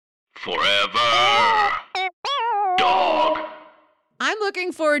Forever. Dog. I'm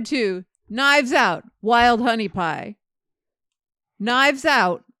looking forward to Knives Out, Wild Honey Pie. Knives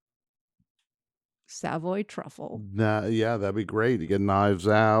Out, Savoy Truffle. Yeah, that'd be great. You get Knives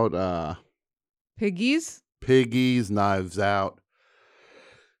Out, Piggies. Knives Out.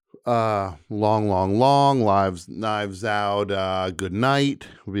 Long lives. Knives Out. Good Night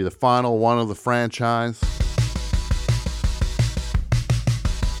will be the final one of the franchise.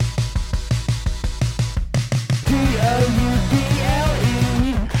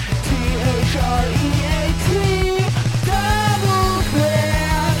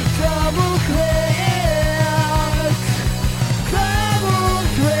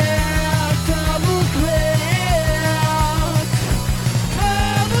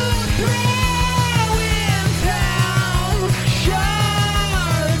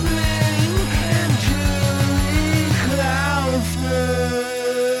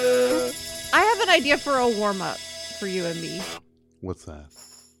 Idea for a warm-up for you and me. What's that?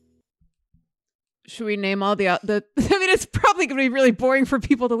 Should we name all the I mean, it's probably going to be really boring for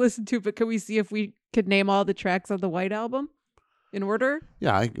people to listen to, but can we see if we could name all the tracks on the White Album in order?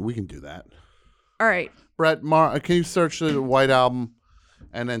 Yeah, we can do that. All right. Brett, can you search the White Album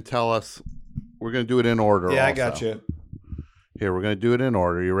and then tell us? We're going to do it in order. Yeah, also. I got you. Here, we're going to do it in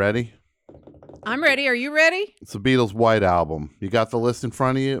order. You ready? I'm ready. Are you ready? It's the Beatles' White Album. You got the list in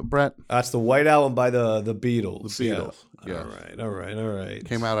front of you, Brett? That's the White Album by the Beatles. The Beatles. Yeah. Yes. All right.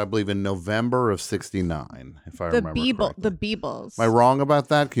 Came out, I believe, in November of '69, if I remember correctly. The Beebles. Am I wrong about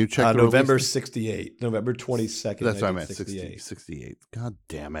that? Can you check the November release? '68. November 22nd. That's what I meant. 68. 68. God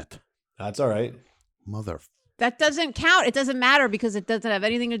damn it. That's all right. Mother. That doesn't count. It doesn't matter because it doesn't have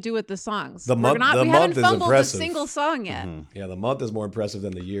anything to do with the songs. The month we is haven't fumbled impressive. a single song yet. Mm-hmm. Yeah, the month is more impressive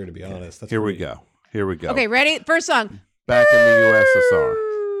than the year, to be honest. That's Here we go. Okay, ready? First song. Back in the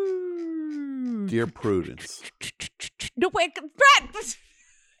USSR. Dear Prudence. No, wait, Brett!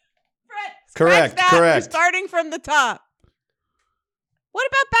 Correct. We're starting from the top. What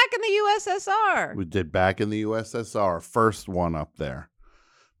about Back in the USSR? We did Back in the USSR. First one up there.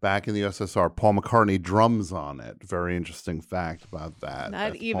 Back in the USSR. Paul McCartney drums on it. Very interesting fact about that.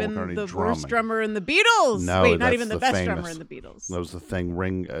 Not That's even Paul McCartney the drumming. worst drummer in the Beatles. No, wait, not that's even the best drummer in the Beatles. That was the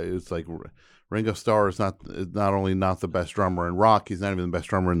thing. It's like Ringo Starr is not only not the best drummer in rock, he's not even the best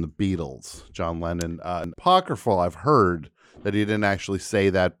drummer in the Beatles. John Lennon. Apocryphal, I've heard that he didn't actually say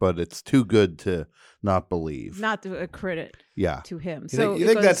that, but it's too good to not believe. Not to credit to him. You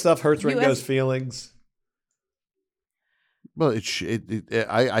think that stuff hurts Ringo's feelings? Well,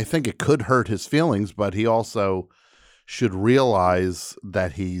 I think it could hurt his feelings, but he also should realize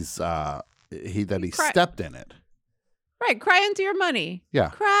that he stepped in it. Right, cry into your money. Yeah.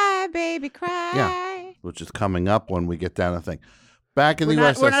 Cry, baby, cry. Yeah, which is coming up when we get down to the thing. Back in the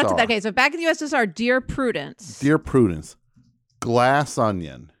USSR. We're not to that case. So Back in the USSR, Dear Prudence. Dear Prudence. Glass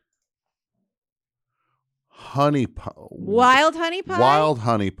Onion. Honey Pie. Wild Honey Pie? Wild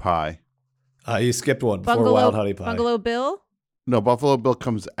Honey Pie. You skipped one before Wild Honey Pie. Buffalo Bill? No, Buffalo Bill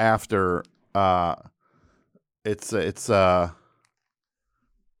comes after. It's You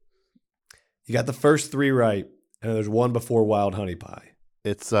got the first three right, and there's one before Wild Honey Pie.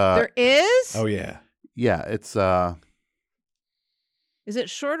 It's there is? Oh yeah. Yeah, it's Is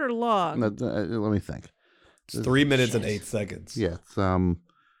it short or long? let me think. It's 3 minutes and 8 seconds. Yeah, it's hold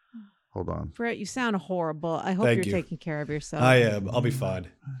on. Brett, you sound horrible. I hope Thank you're you. taking care of yourself. I am. I'll be fine.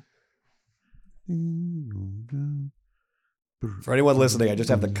 For anyone listening, I just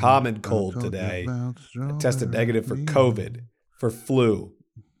have the common cold today. I tested negative for COVID, for flu,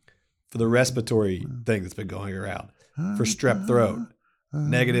 for the respiratory thing that's been going around, for strep throat.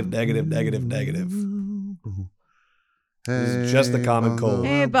 Negative. This is just the commmen cold.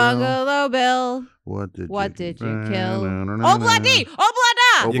 Hey, Bungalow Bill. What did you kill? Obladi!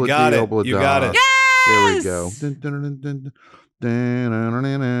 Oblada! You got it. You got it. Yes! There we go. Hey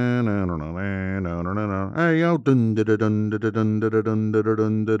yo, dun dun dun dun dun dun dun dun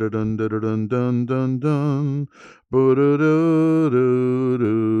dun dun dun dun dun dun.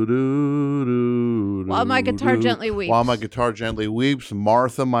 While my guitar gently weeps. While my guitar gently weeps,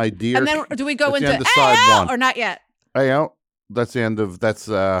 Martha, my dear. And then do we go That's into the end of side one. or not yet? Hey yo, that's the end of That's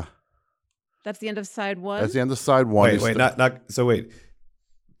the end of side one. That's the end of side one. Wait.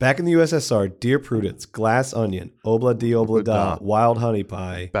 Back in the USSR, Dear Prudence, Glass Onion, Obla Di Obla Da, Wild Honey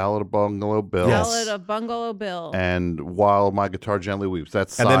Pie, Ballad of Bungalow Bill, Ballad of Bungalow Bill, and While My Guitar Gently Weeps.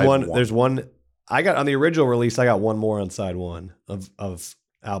 That's and side then one. There's one. I got on the original release. I got one more on side one of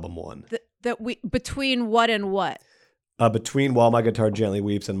album one. That we between what and what? Between While My Guitar Gently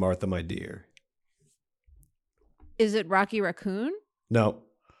Weeps and Martha, My Dear. Is it Rocky Raccoon? No.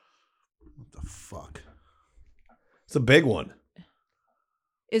 the fuck? It's a big one.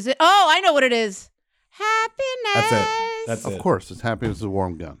 Is it? Oh, I know what it is. Happiness. That's it. That's Of it. course, it's Happiness is a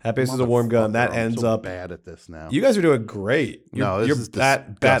Warm Gun. Happiness is a Warm Gun. That Motherfucker, I'm ends so up. bad at this now. You guys are doing great. No, You're, this you're is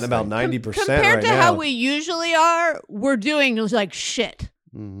batting about disgusting. 90% Compared right to now. how we usually are, we're doing like shit.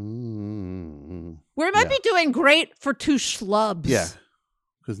 Mm-hmm. We might Yeah. be doing great for two schlubs. Yeah,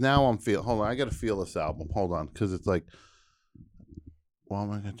 because now I'm feel. Hold on, I got to feel this album. Hold on, because it's like. Well,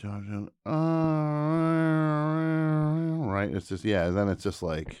 am I gonna charge it? Right. It's just Then it's just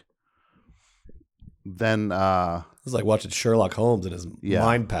like. Then It's like watching Sherlock Holmes in his Yeah.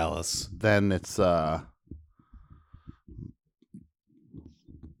 mind palace. then it's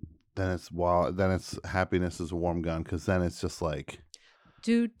Happiness is a Warm Gun, because then it's just like.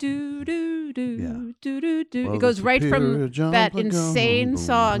 Do do do do Yeah. do do do. Well, It goes the right superior from jump that a gun, insane boom,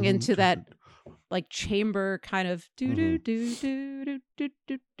 song boom, into boom. that like chamber kind of do do do do do do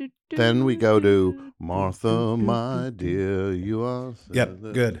do do. Then we go to do, Martha, do, do, my do, do. dear, you are. Yep,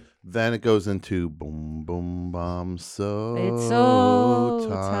 good. Then it goes into boom, boom, bum, so It's so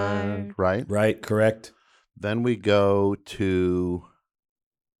tired, tired. right? Right, correct. Then we go to.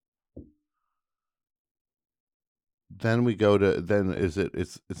 Then is it?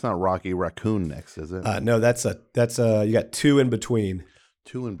 It's not Rocky Raccoon next, is it? No, that's you got two in between.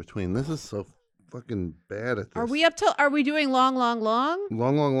 Two in between. This is so fucking bad at this. Are we up till? Are we doing long, long, long?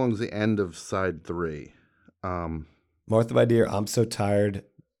 Long, long, long is the end of side 3. Martha, my dear, I'm so tired.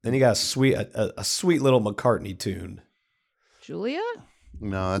 Then you got a sweet little McCartney tune. Julia?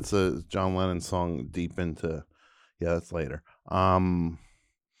 No, that's a John Lennon song deep into. Yeah, that's later.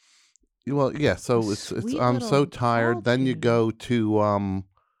 Well, yeah. So it's Sweet I'm so little tired. Then you tune. go to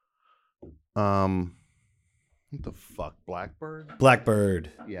what the fuck, Blackbird?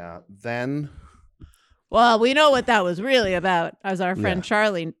 Blackbird. Yeah. Then Well, we know what that was really about, as our friend Yeah.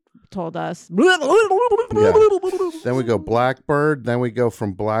 Charlie told us. then we go Blackbird. Then we go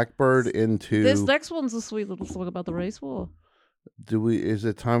from Blackbird into. This next one's a sweet little song about the race war. Is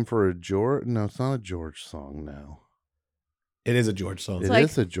it time for a George? No, it's not a George song now. It is a George song. It is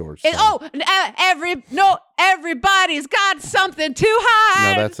like- a George song. Everybody's got something to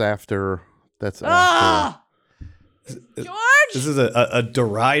hide. No, that's after. That's after. Ah, This George. is a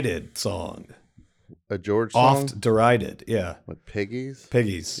derided song. A George song? Oft derided. Yeah. What, Piggies?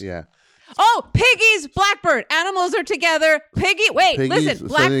 Piggies. Yeah. Oh, Piggies, Blackbird. Animals are together. Piggy. Wait, Piggies, listen.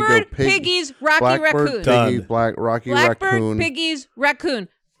 so then you go Blackbird, pig- Piggies, Rocky Blackbird, Raccoon. Done. Piggies, Rocky Blackbird, Raccoon. Piggies, Raccoon.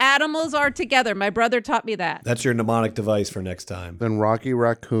 Animals are together. My brother taught me that. That's your mnemonic device for next time. Then Rocky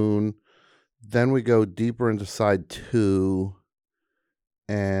Raccoon. Then we go deeper into side 2.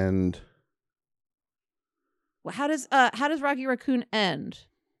 And Well, how does Rocky Raccoon end?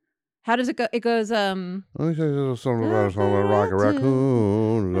 How does it go? It goes let me tell you a little something about Rocky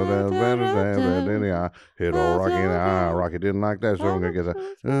Raccoon. Hit old Rocky and Rocky didn't like that, so I'm gonna get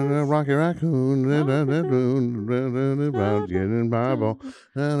that. Rocky Raccoon. Getting Bible.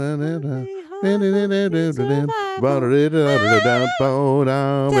 Then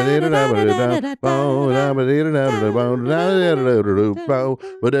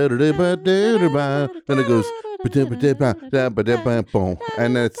it goes,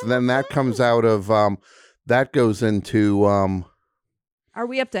 and then that comes out of that goes into Are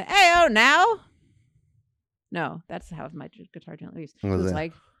we up to AO now? No, that's how my guitar gently leaves. It What is was that?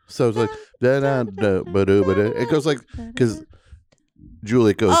 like so it's like it goes like because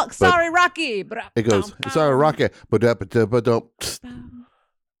Julie goes. oh, sorry, Rocky. It goes sorry, Rocky,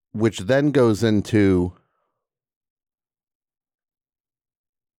 which then goes into.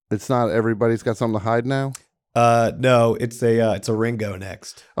 It's not everybody's got something to hide now. No, it's a Ringo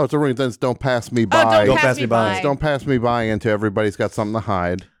next. Oh, it's a ring. Then it's don't pass me by. Don't pass me by. It's don't pass me by into everybody's got something to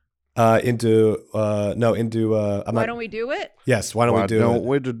hide. Why Don't don't we do it? Yes, why don't we do don't it?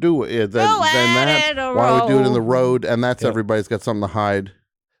 we do it? Yeah, then Go at that. it, Why don't we do it in the road. road? And that's Yep. everybody's got something to hide.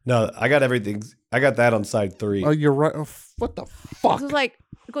 No, I got everything. I got that on side 3. Oh, you're right. Oh, what the fuck?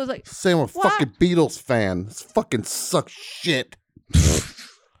 It goes like Same with What? fucking Beatles fan. This fucking sucks shit.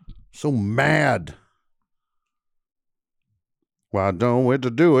 So mad. Why don't we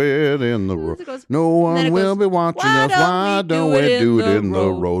do it in the road? It goes, No and then it one will goes, be watching "Why us. don't Why we don't do we it do it in in the the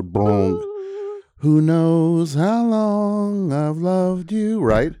road?" road? Boom. Who knows how long I've loved you,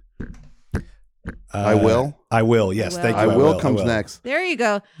 right? I will. I will. Yes, I thank you. I will I comes will. next. There you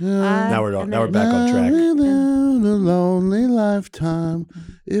go. Now we're And now we're then- back on track. Down a lonely lifetime.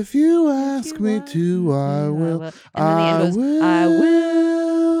 If you ask me to, I will. And then the end goes, I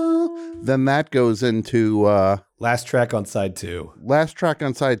will. Then that goes into Last track on side 2. last track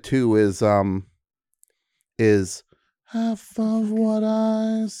on side 2 is Half of what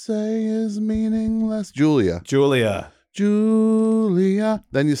I say is meaningless. Julia.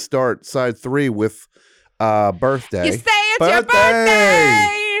 Then you start side 3 with birthday. You say it's your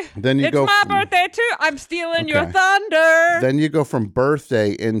birthday. Then you It's go. my birthday too. I'm stealing your Okay. thunder. Then you go from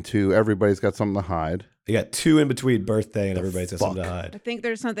birthday into everybody's got something to hide. You got 2 in between birthday and everybody's got something to I hide. think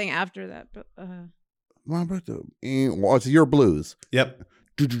there's something after that. But, My birthday. Well, it's your blues. Yep.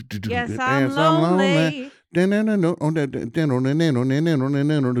 yes, I'm lonely. And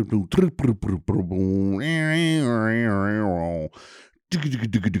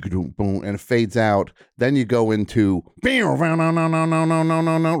it fades out. Then you go into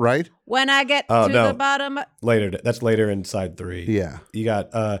right? When I get Oh, to no. the bottom. Later. That's later in side 3. Yeah. You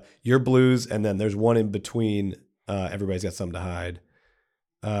got your blues, and then there's one in between. Everybody's got something to hide.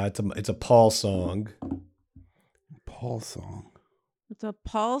 It's a Paul song. Paul song. It's a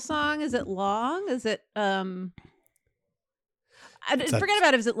Paul song. Is it long? Is it forget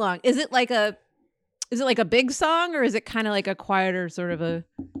about it. Is it long? Is it like a big song, or is it kind of like a quieter sort of a?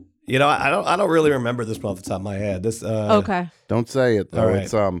 You know, I don't really remember this one off the top of my head. This Okay. Don't say it though. All right.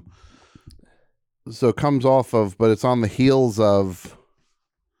 It's so it comes off of, but it's on the heels of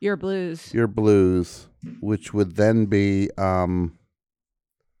Your blues. your blues, which would then be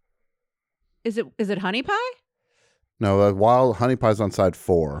Is it Honey Pie? no, the Wild Honey Pie's on side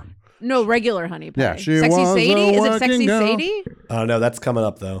 4. No, regular Honey Pie. Yeah, she Sexy was a Sadie. Is it Sexy working girl. Sadie? Oh no, that's coming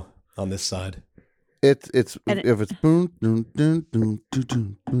up though on this side. It's And it- if it's boom dun, dun, dun, dun,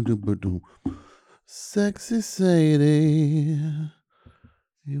 dun, dun, dun, dun, dun. Sexy Sadie,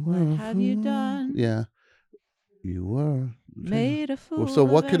 you were What a have you fool. done? Yeah, you were. Made a fool. So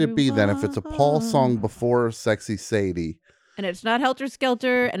what of could it be then if it's a Paul song everyone. before Sexy Sadie? And it's not Helter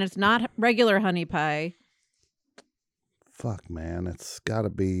Skelter, and it's not regular Honey Pie. Fuck, man, it's got to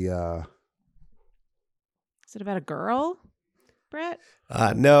be. Is it about a girl, Brett?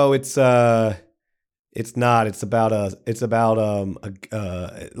 No, it's not. It's about it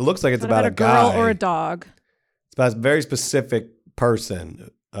looks like it's about a girl guy or a dog. It's about a very specific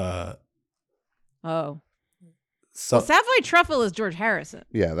person. Oh. So Well, Savoy Truffle is George Harrison.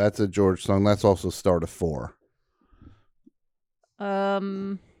 Yeah, that's a George song. That's also start of 4.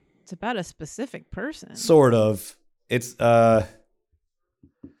 It's about a specific person. sort of. It's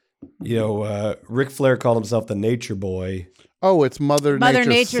Ric Flair called himself the Nature Boy. Oh, it's Mother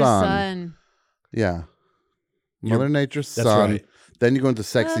Nature's son. son. Yeah, Mother Nature's That's son. right. Then you go into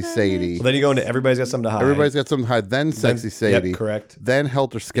Sexy Mother Sadie. Well, then you go into Everybody's Got Something to Hide. Everybody's got something to hide. Then Sexy Sadie. Yep, correct. Then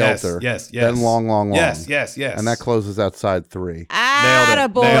Helter Skelter. Yes. Then Long, Long, Long. Yes. And that closes out side 3.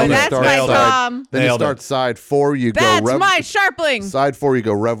 Attaboy. Nailed it. That's my Nailed it. Tom. Then Nailed you start it. side 4. You That's go. my Sharpling. Side 4. You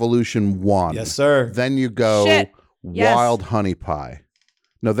go Revolution 1. Yes, sir. Then you go Shit. Yes. Wild Honey Pie.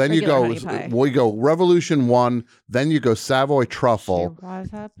 No, then Regular you Honey go. Pie. Well, you go Revolution 1. Then you go Savoy She Truffle. was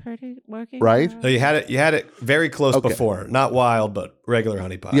a pretty working Right? girl. No, you had it very close Okay. before. Not wild, but regular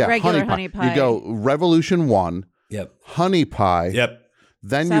honey pie. Yeah, Regular Honey Pie. You go Revolution 1, Yep. Honey Pie. Yep.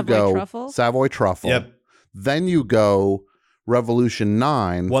 Then Savoy you go Truffle? Savoy Truffle. Yep. Then you go Revolution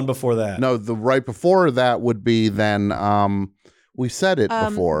 9. One before that. No, the right before that would be then we said it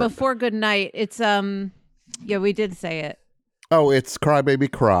before. Before Good Night. It's yeah, we did say it. Oh, it's Cry Baby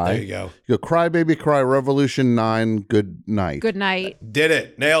Cry. There you go. You go Cry Baby Cry, Revolution 9, Good Night. Good Night. Did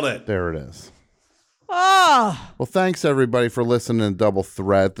it. Nailed it. There it is. Oh, Well, thanks everybody for listening to Double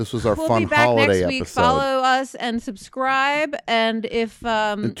Threat. This was our we'll fun be back holiday next week. episode. Follow us and subscribe. And if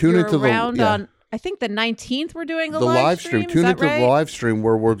tune you're into the- around yeah. on, I think the 19th, we're doing a The live stream. Is Tune that into right? the live stream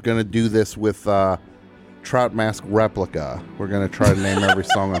where we're going to do this with Trout Mask Replica. We're going to try to name every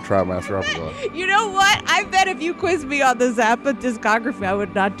song on Trout Mask Replica. You know what? I bet if you quiz me on the Zappa discography, I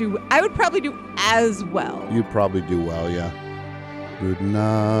would probably do as well. You'd probably do well, yeah. Good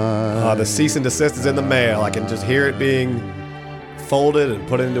night. The cease and desist is in the mail. I can just hear it being folded and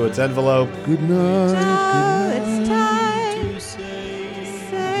put into its envelope. Good night. Oh, Good it's night. time to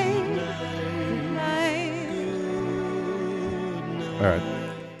say goodnight. All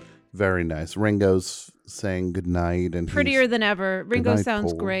right. Very nice. Ringo's saying good night, and Prettier than ever. Ringo night,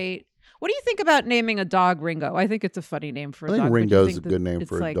 sounds Paul. great. What do you think about naming a dog Ringo? I think it's a funny name for a I dog. think but do you Ringo's a think that good name it's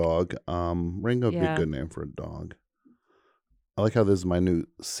for a like- dog. Ringo would be Yeah. a good name for a dog. I like how this is my new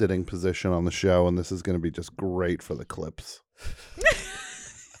sitting position on the show, and this is going to be just great for the clips.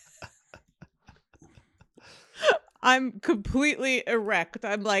 I'm completely erect.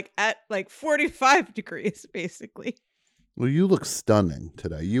 I'm like at like 45 degrees, basically. Well, you look stunning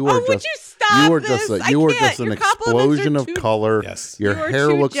today. You Oh, are would just you stop you are this? just I you are can't. just an Your compliments explosion are of too- color. Yes. Your You are hair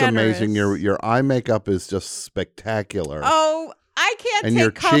too looks amazing. generous. Your eye makeup is just spectacular. Oh, I can't And take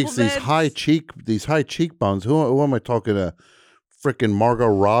your cheeks, compliments. these high cheekbones. Who am I talking to? Frickin' Margot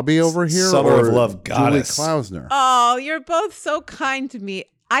Robbie over here, Summer of or Love goddess. Julie Klausner? Oh, you're both so kind to me.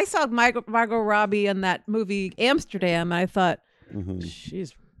 I saw Margot Robbie in that movie Amsterdam, and I thought, Mhm.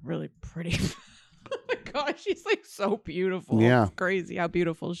 she's really pretty. Oh my gosh, she's like so beautiful. Yeah. It's crazy how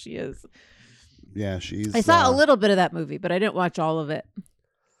beautiful she is. Yeah, she's. I saw a little bit of that movie, but I didn't watch all of it.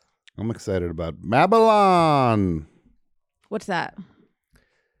 I'm excited about Babylon. What's that?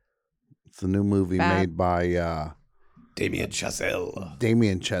 It's a new movie made by Damien Chazelle.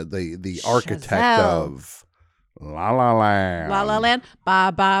 Damien the architect Chazelle. of La La Land. La La Land.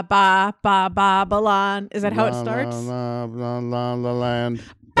 Ba ba ba ba Babylon. Is that how it starts? La La La La Land.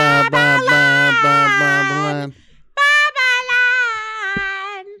 Ba ba ba ba Babylon.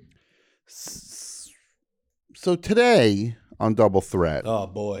 Babylon. So today on Double Threat, Oh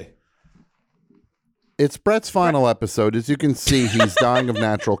boy. it's Brett's final episode. As you can see, he's dying of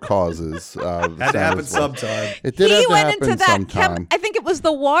natural causes. Had to happen sometime. It did have He to went happen into that. sometime. I think it was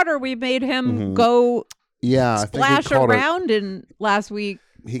the water we made him Mhm. go Yeah, I think splash around in last week.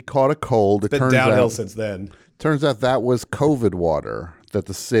 he caught a cold. It Been turns downhill out, since then. turns out that was COVID water that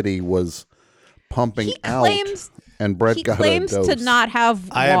the city was pumping He out, claims and Brett he got claims a dose. to not have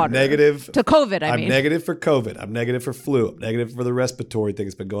I am water. negative. To COVID, I I'm mean. negative for COVID. I'm negative for flu. I'm negative for the respiratory thing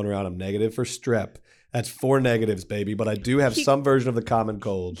that's been going around. I'm negative for strep. That's 4 negatives, baby. But I do have some version of the common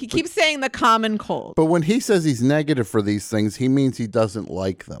cold. He keeps saying the common cold. But when he says he's negative for these things, he means he doesn't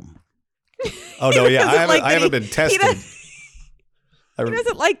like them. Oh no, yeah, doesn't like I that haven't been he tested. He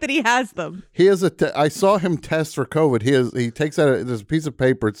doesn't like that he has them. He has I saw him test for COVID. He takes out there's a piece of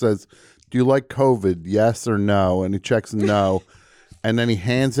paper. It says, "Do you like COVID? Yes or no?" And he checks no, and then he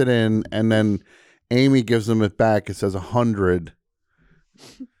hands it in, and then Amy gives him it back. It says 100,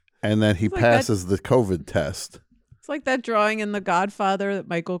 and then he It's like that- passes the COVID test. It's like that drawing in The Godfather that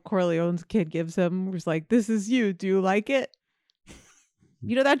Michael Corleone's kid gives him. Where he's like, "This is you. Do you like it?"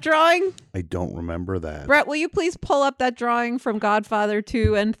 You know that drawing? I don't remember that. Brett, will you please pull up that drawing from Godfather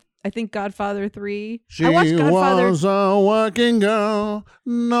 2 and I think Godfather 3? She I watched Godfather. was a working girl,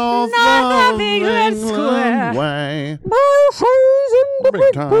 north North of of England England Square. way, Big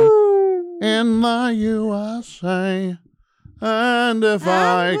big time in the USA. And if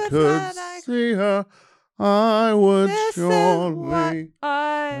I with could that I- see her, I would This is what surely.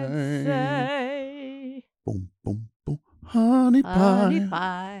 I say. say. Boom, boom, boom. Honey Honey pie.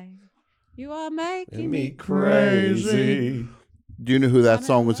 pie, you are making Me me crazy. Do you know who that I'm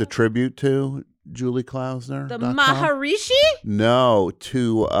song in was a love. tribute to? Julie Klausner? The Maharishi? No,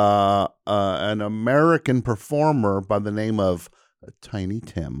 to an American performer by the name of Tiny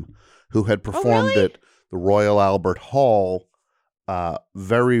Tim, who had performed really? at the Royal Albert Hall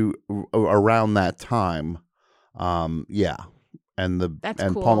around that time. Yeah. And That's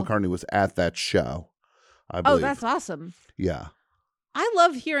Paul cool. McCartney was at that show, I Oh, believe. that's awesome. Yeah. I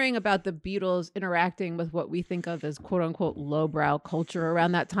love hearing about the Beatles interacting with what we think of as quote unquote lowbrow culture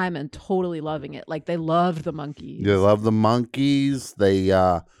around that time and totally loving it. Like they loved the Monkees. They love the Monkees. They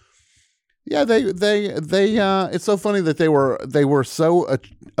it's so funny that they were so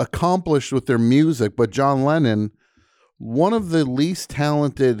accomplished with their music, but John Lennon, one of the least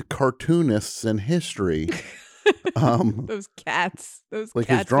talented cartoonists in history, Those cats. Those like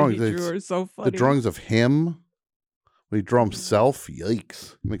his cats drawings, that he drew are so funny. the drawings of him, when he drew himself,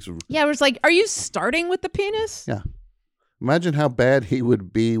 yikes. Makes Yeah, it was like, are you starting with the penis? Yeah. Imagine how bad he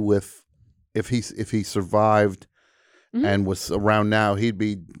would be with if he survived Mhm. and was around now. He'd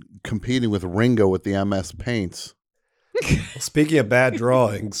be competing with Ringo with the MS Paints. Speaking of bad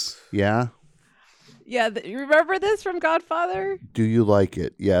drawings, Yeah. Yeah, you remember this from Godfather? Do you like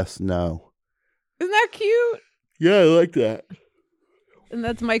it? Yes. No. Isn't that cute? Yeah, I like that. And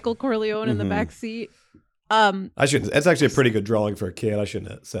that's Michael Corleone in the Mhm. back seat. I shouldn't. That's actually a pretty good drawing for a kid. I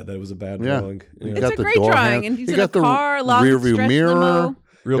shouldn't have said that it was a bad Yeah. drawing. You know, It's got a the great door drawing, hand- and he's you in a got the car, long rear view stretch mirror. limo.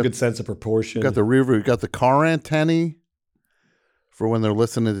 real good sense of proportion. You got the rear view. You got the car antennae for when they're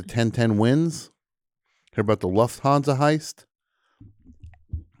listening to 1010 Wins. Hear about the Lufthansa heist?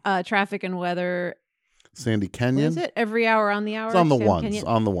 Traffic and weather. Sandy What Kenyon? is it? Every hour on the hour. It's on the Sam ones. Kenyon?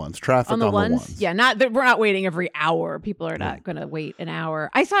 On the ones. Traffic On the ones. Yeah, we're not waiting every hour. People are not going to wait an hour.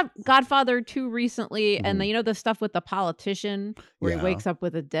 I saw Godfather 2 recently, and the, you know the stuff with the politician where Yeah. he wakes up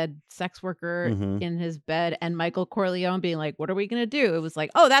with a dead sex worker Mhm. in his bed, and Michael Corleone being like, "What are we going to do?" It was like,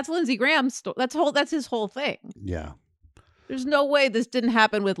 "Oh, that's Lindsey Graham's That's his whole thing." Yeah. There's no way this didn't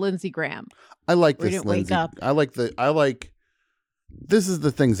happen with Lindsey Graham. I like We this, didn't wake Lindsay. up. This is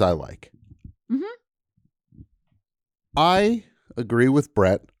the things I like. Mhm. I agree with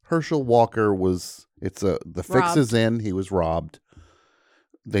Brett. Herschel Walker the fix is in. He was robbed.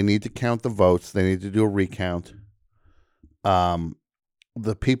 They need to count the votes. They need to do a recount.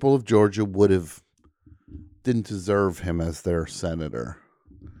 The people of Georgia didn't deserve him as their senator.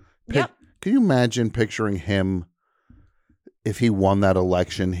 Yep. Can you imagine picturing him if he won that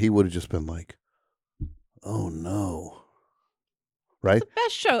election? He would have just been like, "Oh no." Right?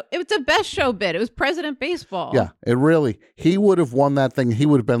 Best show. It was the best show bit. It was President Baseball. Yeah, he would have won that thing. He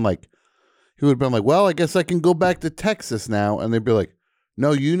would have been like, well, I guess I can go back to Texas now. And they'd be like,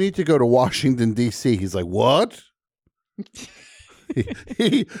 no, you need to go to Washington, D.C. He's like, what?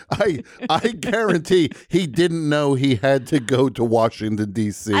 I guarantee he didn't know he had to go to Washington,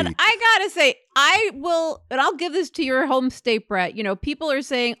 D.C. And I gotta say, I'll give this to your home state, Brett. You know, people are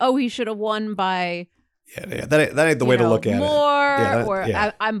saying, oh, he should have won by that ain't the way to look at more,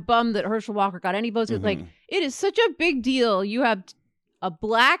 it. I'm bummed that Herschel Walker got any votes. It's like, it is such a big deal. You have a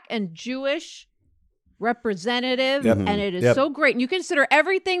Black and Jewish representative, and it is so great. And you consider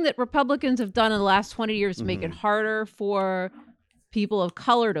everything that Republicans have done in the last 20 years to make it harder for people of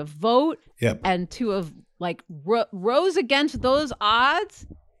color to vote, and to have like rose against those odds.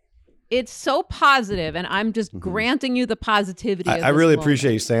 It's so positive, and I'm just granting you the positivity. I really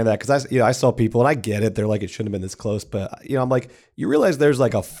appreciate you saying that, because I saw people, and I get it. They're like, it shouldn't have been this close, but I'm like, you realize there's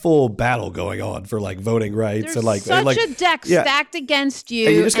like a full battle going on for like voting rights, there's such a deck stacked against you,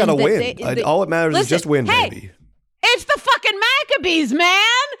 and you just gotta win. All that matters is just win, baby. It's the fucking Maccabees,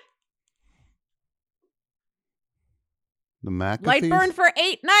 man. The Maccabees? Light burn for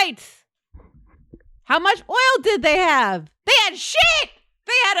 8 nights. How much oil did they have? They had shit.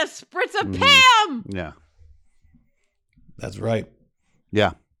 They had a spritz of Pam. Yeah. That's right.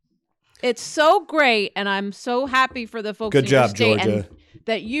 Yeah. It's so great, and I'm so happy for the folks Good in your job, state. Georgia. And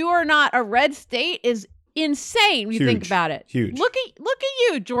that you are not a red state is insane when you think about it. Huge. Look at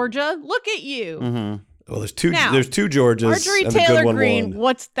you, Georgia. Look at you. Mm-hmm. Well, there's two Georgias. Marjorie and Taylor the good one Greene. won.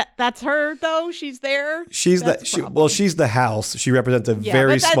 What's that? That's her though. She's there. She's the House. She represents a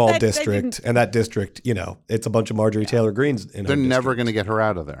very small district, and that district, it's a bunch of Marjorie Taylor Greenes in They're her never going to get her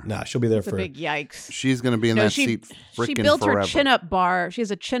out of there. Nah, she'll be there It's for a big yikes. She's going to be in that seat freaking She built forever. her chin-up bar. She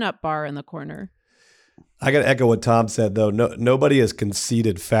has a chin-up bar in the corner. I got to echo what Tom said, though. Nobody has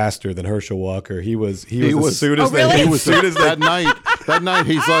conceded faster than Herschel Walker. He was as soon as that night. That night,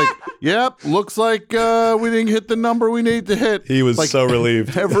 he's like, "Yep, looks like we didn't hit the number we need to hit." He was like, so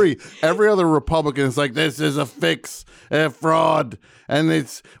relieved. Every other Republican is like, "This is a fix, a fraud,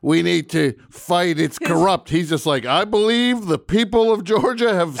 and we need to fight. It's corrupt." He's just like, "I believe the people of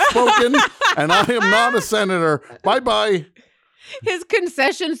Georgia have spoken, and I am not a senator. Bye bye." His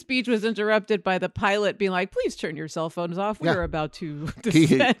concession speech was interrupted by the pilot being like, "Please turn your cell phones off. We are about to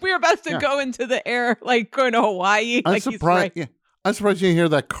descend. We are about to go into the air, like going to Hawaii." I'm surprised. Yeah, I'm surprised you didn't hear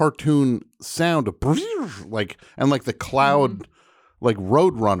that cartoon sound of like the cloud, like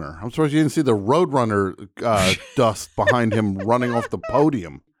Roadrunner. I'm surprised you didn't see the Roadrunner dust behind him running off the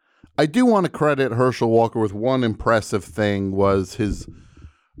podium. I do want to credit Herschel Walker with one impressive thing, was his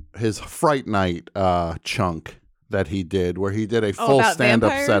Fright Night chunk that he did, where he did a full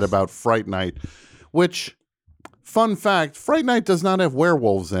stand-up set about Fright Night, which, fun fact, Fright Night does not have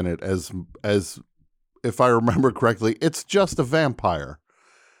werewolves in it, as if I remember correctly. It's just a vampire.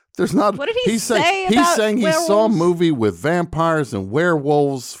 There's not. What did he say about He's saying werewolves? He saw a movie with vampires and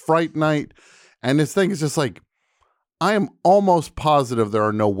werewolves, Fright Night, and his thing is just like, I am almost positive there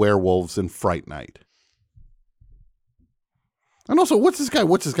are no werewolves in Fright Night. And also, what's this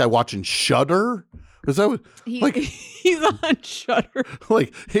guy watching Shudder? Because he's on Shudder.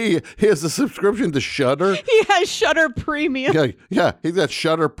 Like he has a subscription to Shudder. He has Shudder Premium. Yeah, he's got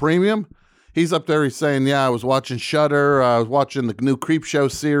Shudder Premium. He's up there. He's saying, "Yeah, I was watching Shudder. I was watching the new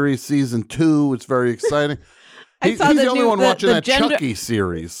Creepshow series, season 2. It's very exciting." He's the only one watching that Chucky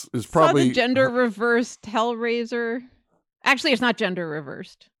series. Is probably the gender reversed Hellraiser. Actually, it's not gender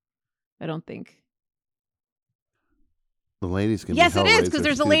reversed. I don't think. The ladies can. Yes, be it is, because Hellraisers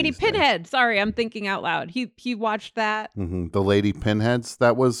there's a too Lady these days. Pinhead. Sorry, I'm thinking out loud. He watched that. The Lady Pinheads.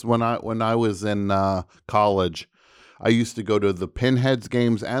 That was when I was in college. I used to go to the Pinheads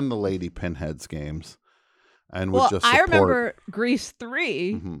games and the Lady Pinheads games, and would just support. I remember Grease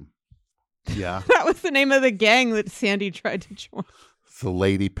 3. Mm-hmm. Yeah, that was the name of the gang that Sandy tried to join. The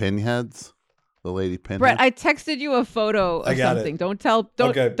Lady Pinheads. The Lady Pinheads. Brett, I texted you a photo of something. Don't tell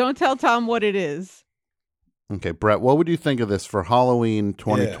Tom what it is. Okay, Brett, what would you think of this for Halloween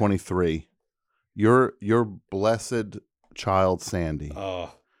 2023? Yeah. Your blessed child, Sandy.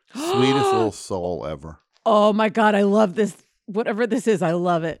 Oh. Sweetest little soul ever. Oh, my God. I love this. Whatever this is, I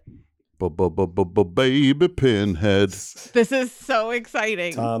love it. Baby Pinhead. This is so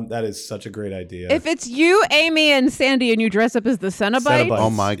exciting. Tom, that is such a great idea. If it's you, Amy, and Sandy, and you dress up as the Cenobites. Oh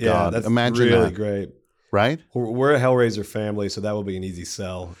my God! that's Imagine really that. great. Right? We're a Hellraiser family, so that will be an easy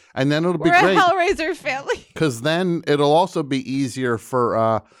sell. And then it'll be We're great a Hellraiser family. because then it'll also be easier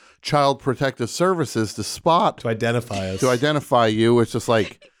for Child Protective Services to identify you. It's just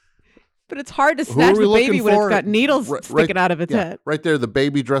like. But it's hard to Who snatch are we the baby looking when for? it's got needles sticking out of its Yeah, head. right there, the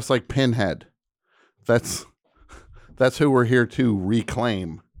baby dressed like Pinhead. That's who we're here to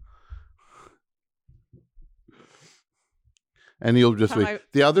reclaim. And you'll just be.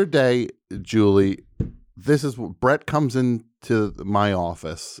 The other day, Julie, this is what Brett comes into my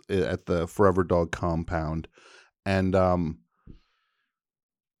office at the Forever Dog compound, and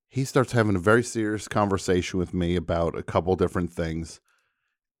he starts having a very serious conversation with me about a couple different things.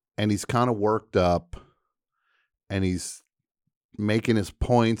 And he's kind of worked up, and he's making his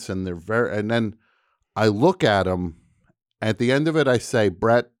points, and and then I look at him. At the end of it, I say,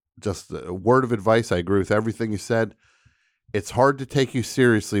 Brett, just a word of advice. I agree with everything you said. It's hard to take you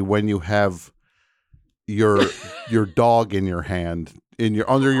seriously when you have your dog in your hand,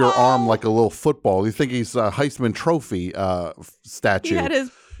 under your arm like a little football. You think he's a Heisman Trophy statue. He had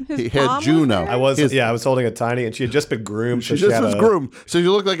his he had Juno. I was holding a tiny, and she had just been groomed. She just was groomed, so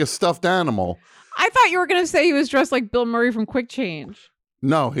you look like a stuffed animal. I thought you were going to say he was dressed like Bill Murray from Quick Change.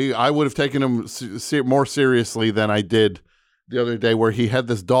 No, I would have taken him more seriously than I did the other day, where he had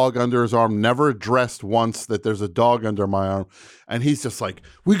this dog under his arm, never addressed once that there's a dog under my arm, and he's just like,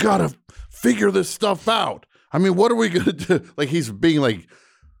 we gotta figure this stuff out. I mean, what are we gonna do? Like, he's being like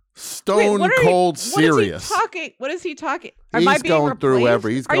stone cold serious. What is he talking? He's going through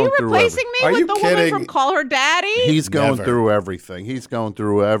everything. Are you replacing me with the woman from Call Her Daddy? He's going through everything. He's going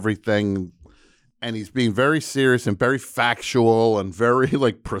through everything, and he's being very serious and very factual and very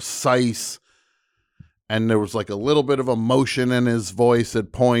like precise. And there was like a little bit of emotion in his voice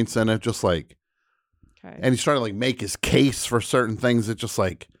at points, and it just like, and he's trying to like make his case for certain things. It's just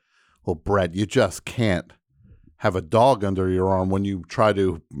like, well, Brett, you just can't have a dog under your arm when you try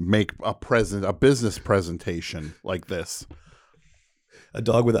to make a business presentation like this. A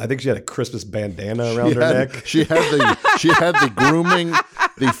dog with, I think she had a Christmas bandana around her neck. She had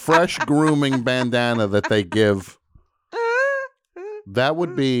the fresh grooming bandana that they give. That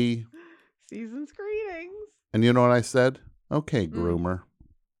would be season's greetings. And you know what I said? Okay, groomer.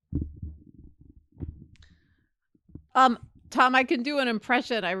 Tom, I can do an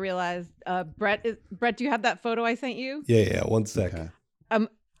impression. I realized. Brett, do you have that photo I sent you? Yeah. 1 sec. Okay. I'm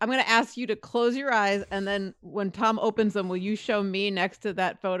going to ask you to close your eyes, and then when Tom opens them, will you show me next to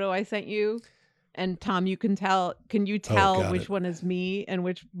that photo I sent you? And Tom, can you tell which one is me and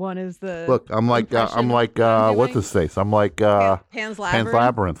which one is the? Look, I'm like what's his face? I'm like Pan's Labyrinth. Pan's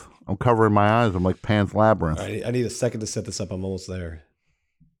Labyrinth. I'm covering my eyes. I'm like Pan's Labyrinth. Right, I need a second to set this up. I'm almost there.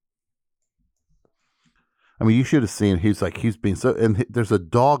 I mean, you should have seen. He's being so. And there's a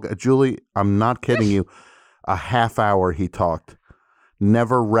dog, Julie. I'm not kidding you. A half hour he talked,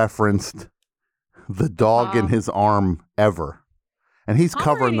 never referenced the dog in his arm ever. And he's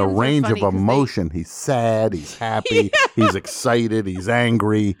covering the range of emotion. He's sad. He's happy. He's excited. He's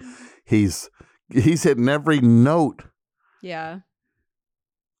angry. He's hitting every note. Yeah.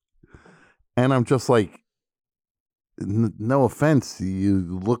 And I'm just like, no offense, you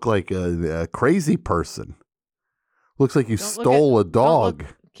look like a crazy person. Looks like you stole a dog.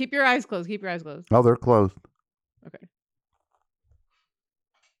 Keep your eyes closed. Oh, they're closed. Okay.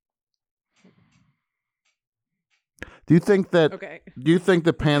 Do you think that? Okay. Do you think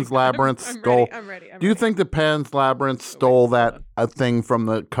the Pan's Labyrinth stole? I'm ready. Do you think the Pan's Labyrinth stole that a thing from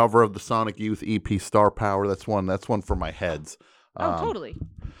the cover of the Sonic Youth EP Star Power? That's one for my heads. Totally.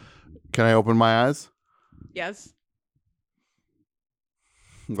 Can I open my eyes? Yes.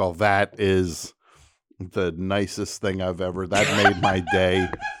 Well, that is the nicest thing I've ever. That made my day.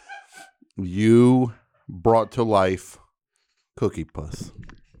 You brought to life Cookie Puss.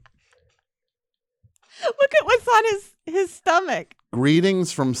 Look at what's on his stomach.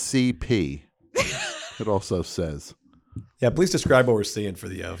 Greetings from CP. It also says. Yeah, please describe what we're seeing for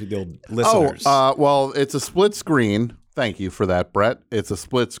the old listeners. Well, it's a split screen. Thank you for that, Brett. It's a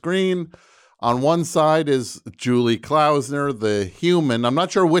split screen. On one side is Julie Klausner, the human. I'm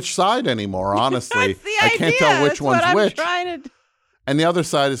not sure which side anymore, honestly. I can't tell which one's which. And the other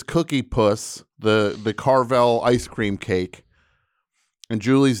side is Cookie Puss, the Carvel ice cream cake. And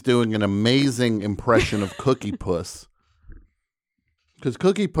Julie's doing an amazing impression of Cookie Puss. Because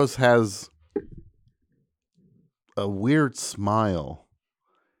Cookie Puss has a weird smile.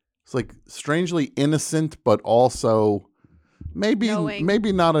 It's like strangely innocent, but also knowing.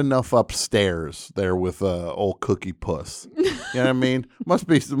 maybe not enough upstairs there with old Cookie Puss. You know what I mean? Might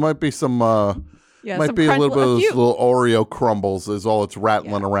be some might be some a little bit of those little Oreo crumbles is all it's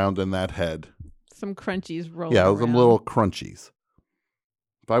rattling around in that head. Some crunchies rolling. Yeah, around. some little crunchies.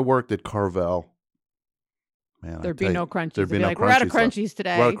 If I worked at Carvel, man, there'd be no crunchies. There'd be no like, crunchies. we're out of crunchies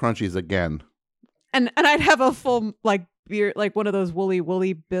today. We're out of crunchies again. And I'd have a full like beard, like one of those woolly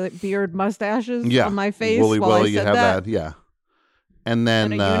beard mustaches on my face. Woolly while Willy, I you said have that. yeah. And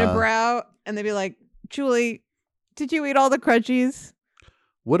then and a unibrow, and they'd be like, "Julie, did you eat all the crunchies?"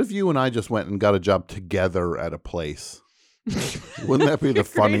 What if you and I just went and got a job together at a place? Wouldn't that be the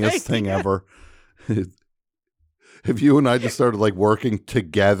funniest thing ever? If you and I just started like working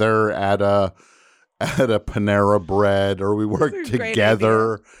together at a Panera Bread, or we work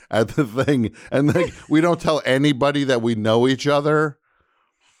together at the thing, and like we don't tell anybody that we know each other,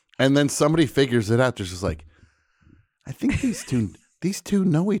 and then somebody figures it out. They're just like, I think these two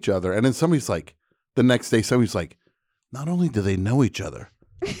know each other, and then somebody's like, the next day somebody's like, not only do they know each other,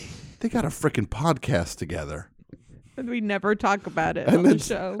 they got a freaking podcast together, and we never talk about it on the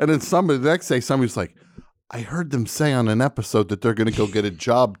show. And then the next day somebody's like, I heard them say on an episode that they're going to go get a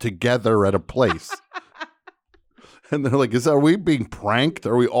job together at a place. And they're like, are we being pranked?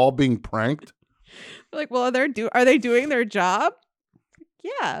 Are we all being pranked? Like, well, are they doing their job?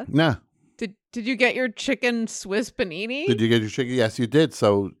 Yeah. Nah. Did you get your chicken Swiss panini? Did you get your chicken? Yes, you did.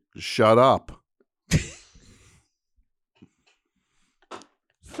 So shut up.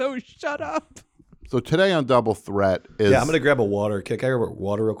 So shut up. So today on Double Threat is... Yeah, I'm going to grab a water. Can I grab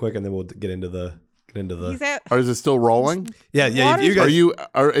water real quick, and then we'll get into the... Or is it still rolling? Yeah. You guys...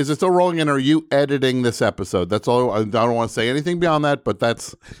 Is it still rolling, and are you editing this episode? That's all. I don't want to say anything beyond that, but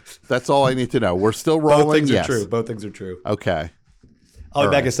that's all I need to know. We're still rolling. Both things yes. are true. Both things are true. Okay. I'll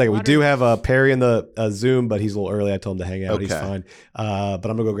be back in a second. We do have Perry in the Zoom, but he's a little early. I told him to hang out. Okay. He's fine. But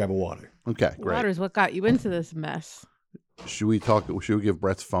I'm gonna go grab a water. Okay, great. Water's what got you into this mess. Should we give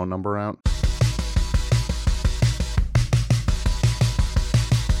Brett's phone number out?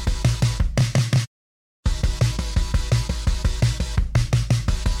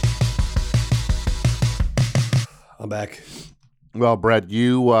 I'm back. Well, Brett,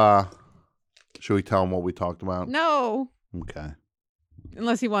 should we tell him what we talked about? No. Okay.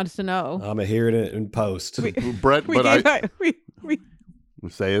 Unless he wants to know. I'm gonna hear it in post. Brett, we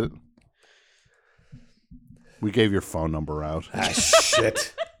say it. We gave your phone number out.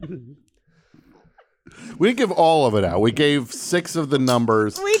 Shit. We didn't give all of it out. We gave 6 of the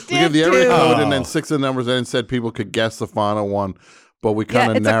numbers. We gave the area too. code and then 6 of the numbers, and then said people could guess the final one. But we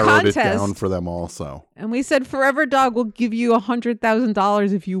kind of narrowed it down for them also. And we said Forever Dog will give you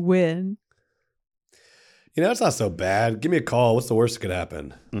 $100,000 if you win. You know, it's not so bad. Give me a call. What's the worst that could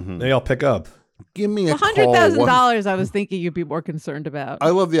happen? Mm-hmm. Maybe I'll pick up. Give me a call. $100,000 I was thinking you'd be more concerned about.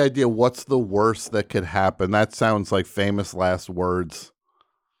 I love the idea. What's the worst that could happen? That sounds like famous last words.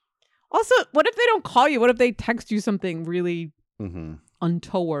 Also, what if they don't call you? What if they text you something really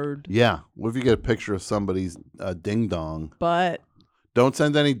untoward? Yeah. What if you get a picture of somebody's ding dong? But don't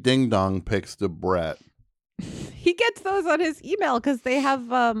send any ding dong pics to Brett. He gets those on his email because they have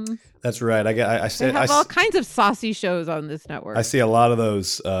That's right. they have all kinds of saucy shows on this network. I see a lot of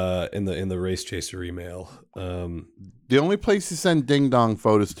those in the Race Chaser email. The only place you send ding dong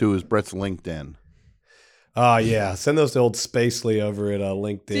photos to is Brett's LinkedIn. Oh yeah, send those to old Spacely over at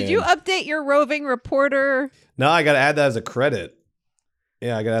LinkedIn. Did you update your roving reporter? No, I got to add that as a credit.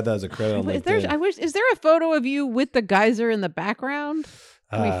 Yeah, I got to add that as a credit on LinkedIn. Is there a photo of you with the geyser in the background?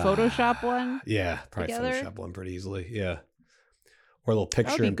 Can we Photoshop one? Yeah, probably together? Photoshop one pretty easily. Yeah, or a little That would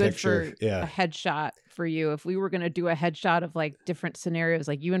picture be in good picture. for a headshot for you. If we were going to do a headshot of like different scenarios,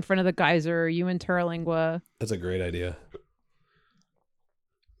 like you in front of the geyser, you in Terlingua. That's a great idea.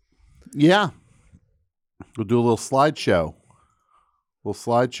 Yeah. We'll do a little slideshow.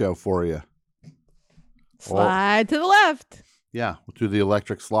 For you. Slide to the left. Yeah, we'll do the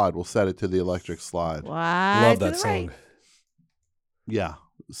electric slide. We'll set it to the electric slide. Slide Love to that the song. right. Yeah.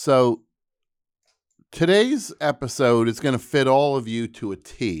 So today's episode is going to fit all of you to a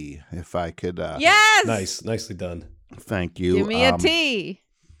T, if I could. Yes. Nicely done. Thank you. Give me a T.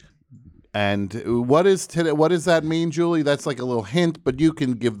 And what is today? What does that mean, Julie? That's like a little hint, but you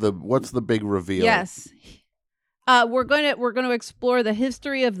can give what's the big reveal? Yes. We're going to explore the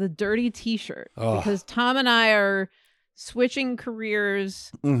history of the dirty T-shirt because Tom and I are switching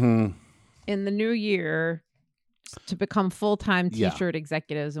careers in the new year to become full-time T-shirt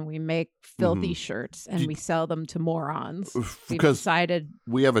executives, and we make filthy shirts and we sell them to morons. We've decided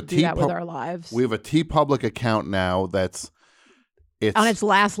we have a to do that with our lives. We have a TeePublic account now that's on its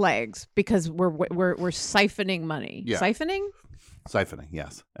last legs because we're siphoning money. Yeah. Siphoning? Siphoning,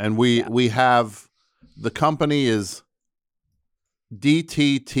 yes. And we have the company is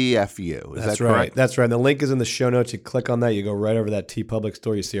DTTFU. Is That's that right. correct? That's right. And the link is in the show notes. You click on that, you go right over that TeePublic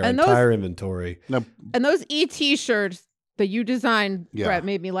store. You see our And those- entire inventory. No, And those ET shirts that you designed, Yeah. Brett,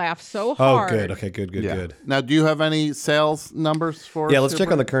 made me laugh so Oh, hard. good. Okay, good. Now, do you have any sales numbers for Yeah, us let's here,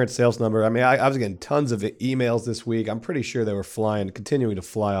 check on the Brett? current sales number. I mean, I was getting tons of emails this week. I'm pretty sure they were continuing to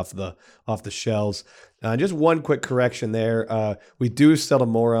fly off the shelves. Just one quick correction there. We do sell to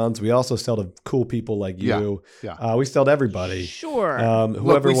morons. We also sell to cool people like you. Yeah. We sell to everybody. Sure. Look,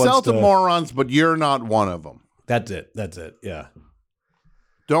 Whoever we sell wants to morons, but you're not one of them. That's it. Yeah.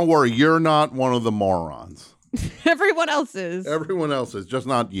 Don't worry, you're not one of the morons. Everyone else is. Everyone else is, just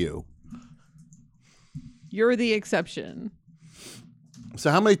not you. You're the exception. So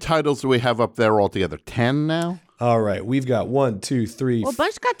how many titles do we have up there altogether? 10 now? All right. We've got 1, 2, 3. Well, a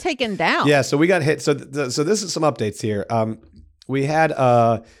bunch got taken down. Yeah, so we got hit. So this is some updates here. We had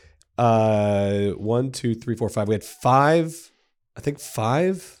 1, 2, 3, 4, 5. We had 5. I think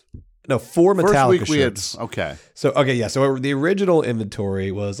 5. No, 4 First Metallica week we had, shirts. okay. So So the original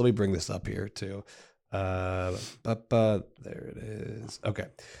inventory was. Let me bring this up here too. There it is. Okay.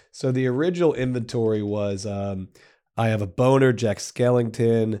 So the original inventory was. I have a Boner, Jack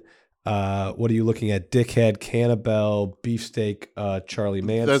Skellington. What are you looking at? Dickhead, Cannibal, Beefsteak, Charlie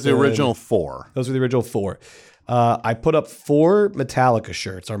Manson. That's the original 4. Those were the original 4. I put up 4 Metallica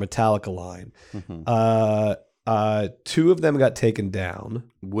shirts, our Metallica line. Mm-hmm. 2 of them got taken down.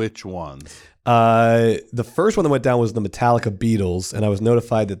 Which ones? The first one that went down was the Metallica Beatles, and I was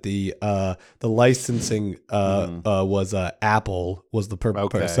notified that the licensing was Apple was the purpose.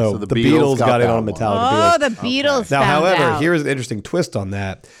 Okay, So, so the the Beatles Beatles got got in that on one. Metallica Oh, Beatles. the Beatles Now, found however, out. here's an interesting twist on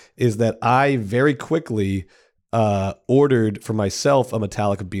that: is that I very quickly ordered for myself a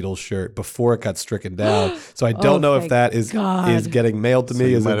Metallica Beatles shirt before it got stricken down. So I don't know if thank that is God. getting mailed to So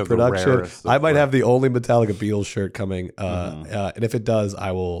me you as might in have the production. rarest of I might rare. have the only Metallica Beatles shirt coming, and if it does,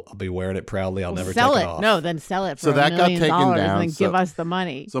 I'll be wearing it proudly. I'll never sell take it. it off. No, then sell it for So that $1 got million taken down, and then so- give us the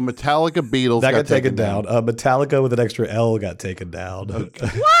money. So Metallica Beatles That got taken down. down. Metallica with an extra L got taken down.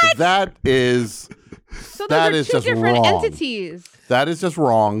 That is So those that are is two just different wrong. entities. that is just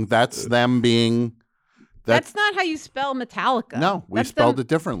wrong. That's them being That's not how you spell Metallica. No, we That's spelled them- it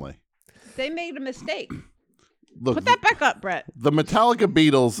differently. They made a mistake. Look, Put that back up, Brett. the Metallica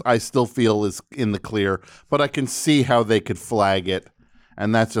Beatles I still feel is in the clear, but I can see how they could flag it,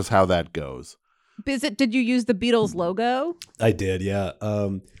 and that's just how that goes. Did you use the Beatles logo? I did, yeah.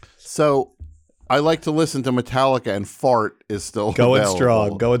 So I like to listen to Metallica, and Fart is still Going available.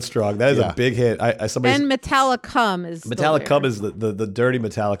 strong, going strong. That is Yeah. a big hit. Somebody's And Metallicum is still Metallicum there. is the dirty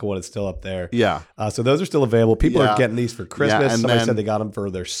Metallica one. It's still up there. Yeah. So those are still available. People Yeah. are getting these for Christmas. Yeah, and Somebody then- said they got them for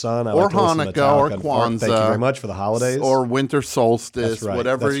their son. I Or like to listen to Hanukkah, or Metallica and Fart. Thank you Kwanzaa, very much for the holidays. Or winter solstice, That's right,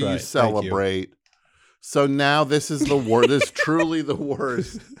 whatever that's you right. Thank you. celebrate. So now this is the worst. This is truly the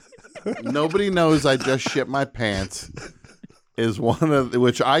worst. Nobody knows I just shit my pants. Is one of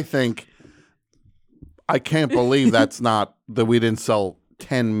which I think I can't believe that we didn't sell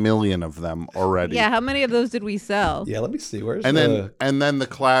 10 million of them already. Yeah, how many of those did we sell? yeah, let me see. Where's and the... then the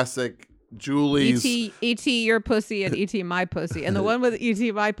classic Julie's. E.T. your pussy and E.T. my pussy. And the one with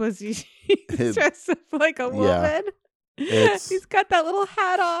E.T. my pussy, he's dressed up like a woman. It's- He's got that little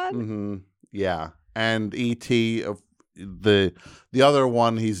hat on. Mm-hmm. Yeah, and E.T. The other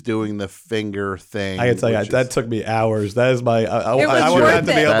one, he's doing the finger thing. I can tell you, which that is- took me hours. That is my... I It was want worth that to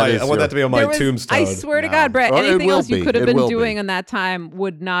be it. on That is I want that to be on my There was- tombstone. I swear to No. God, Brett, Oh, it anything will else you be. could have It been will doing be. in that time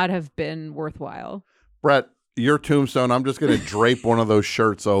would not have been worthwhile. Brett, your tombstone, I'm just going to drape one of those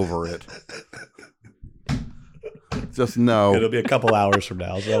shirts over it. Just know. It'll be a couple hours from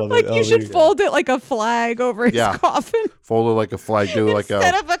now. So Like you should fold it like a flag over his Yeah. coffin Fold it like a flag. Do like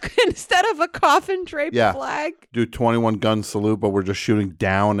instead of a coffin draped Yeah. flag do 21 gun salute, but we're just shooting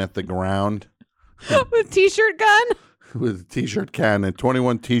down at the ground with t-shirt gun, with a t-shirt cannon,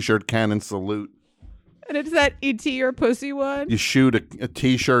 21 t-shirt cannon salute. and it's that E.T. your pussy one. You shoot a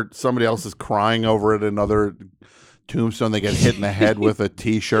t-shirt, somebody else is crying over it, another tombstone, they get hit in the head with a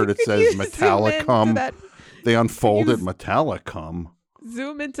t-shirt. It Could says you zoom into Metallicum. that- They unfold you it, Metallicum.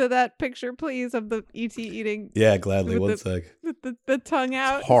 Zoom into that picture, please, of the E.T. eating Yeah, gladly. With One the- sec. with the tongue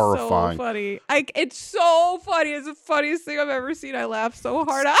out. It's horrifying. So funny. It's so funny. It's the funniest thing I've ever seen. I laughed so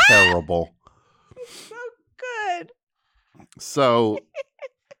hard. It's terrible. So good. So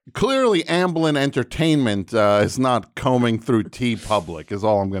clearly, Amblin Entertainment is not combing through TeePublic, is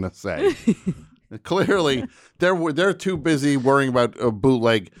all I'm going to say. Clearly, they're too busy worrying about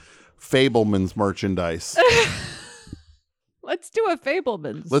bootleg Fableman's merchandise. Let's do a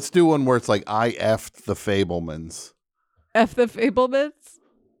Fableman's. Let's do one where it's like, I effed the Fablemans. F the Fablemans?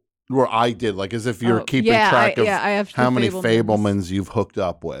 Where I did, like as if you're keeping track of I have how many Fablemans. Fablemans you've hooked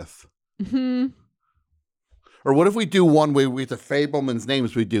up with. Hmm. Or what if we do one way we the Fableman's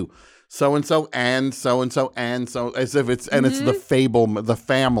names? We do so and so and so and so and so, as if it's and it's the the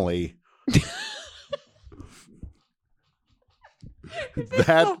family.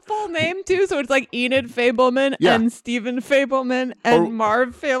 That the full name too, so it's like Enid Fableman and Stephen Fableman and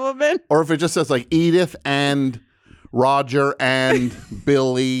Marv Fableman. Or if it just says like Edith and Roger and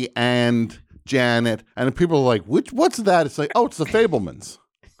Billy and Janet, and people are like, what's that? It's like, oh, it's the Fablemans.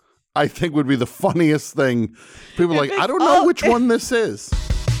 I think would be the funniest thing. People are like, I don't know which one this is.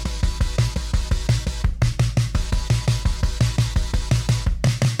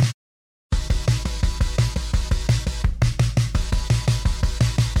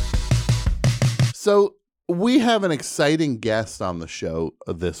 So we have an exciting guest on the show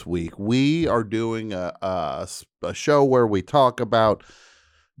this week. We are doing a show where we talk about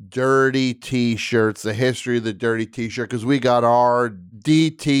dirty T-shirts, the history of the dirty T-shirt, because we got our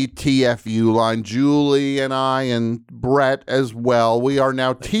DTTFU line, Julie and I and Brett as well. We are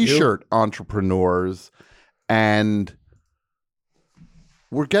now T-shirt entrepreneurs, and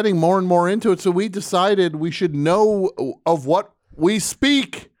we're getting more and more into it, so we decided we should know of what we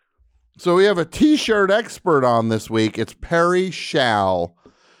speak. So we have a T-shirt expert on this week. It's Perry Shao,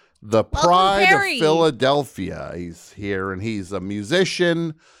 the pride of Philadelphia. He's here, and he's a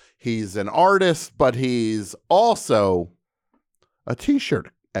musician. He's an artist, but he's also a T-shirt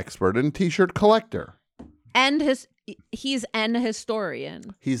expert and T-shirt collector. And he's an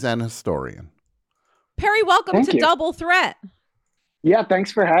historian. He's an historian. Perry, welcome to Double Threat. Yeah,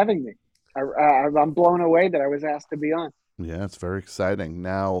 thanks for having me. I'm blown away that I was asked to be on. Yeah, it's very exciting.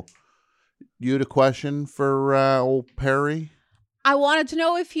 Now, you had a question for old Perry? I wanted to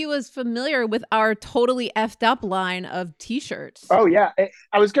know if he was familiar with our totally effed up line of T-shirts. Oh, yeah.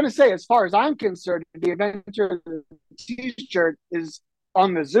 I was going to say, as far as I'm concerned, the Adventure of the T-shirt is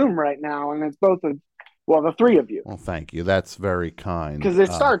on the Zoom right now, and it's both of, well, the three of you. Well, thank you. That's very kind. Because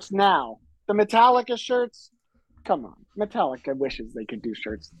it starts now. The Metallica shirts, come on. Metallica wishes they could do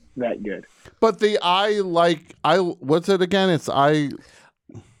shirts that good. But the what's it again? It's I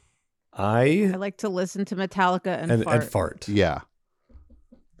like to listen to Metallica and fart. Yeah.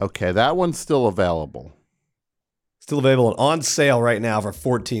 Okay, that one's still available. Still available and on sale right now for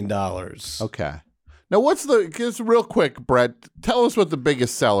 $14. Okay. Now, just real quick, Brett, tell us what the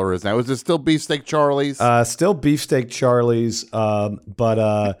biggest seller is now. Is it still Beefsteak Charlie's? Still Beefsteak Charlie's,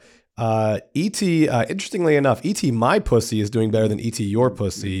 but E.T., interestingly enough, E.T. My Pussy is doing better than E.T. Your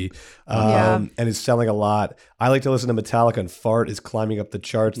Pussy, and is selling a lot. I like to listen to Metallica, and Fart is climbing up the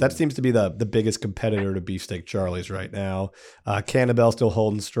charts. That seems to be the biggest competitor to Beefsteak Charlie's right now. Cannibal still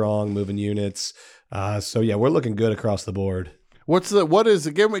holding strong, moving units. So yeah, we're looking good across the board. What is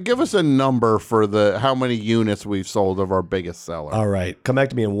it? Give us a number for how many units we've sold of our biggest seller. All right, come back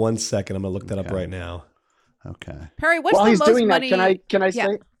to me in 1 second. I'm gonna look that up right now. Okay. Perry, what's While the he's most doing money? that, can I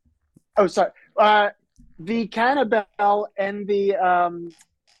say? Oh, sorry. The Cannibal and the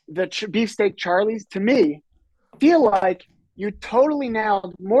Beefsteak Charlie's, to me, feel like you totally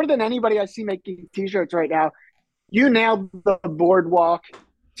nailed, more than anybody I see making T-shirts right now, you nailed the boardwalk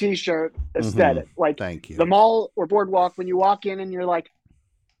T-shirt aesthetic. Mm-hmm. Like, thank you. The mall or boardwalk, when you walk in and you're like,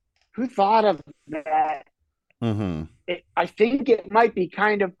 who thought of that? Mm-hmm. I think it might be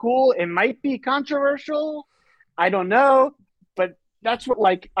kind of cool. It might be controversial. I don't know. But that's what,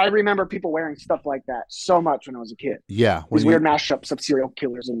 I remember people wearing stuff like that so much when I was a kid. Yeah. These weird mashups of serial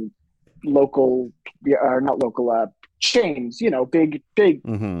killers and chains, big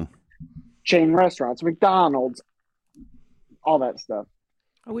mm-hmm. chain restaurants, McDonald's, all that stuff.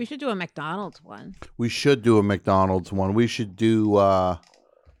 Oh, we should do a McDonald's one. We should do a McDonald's one. We should do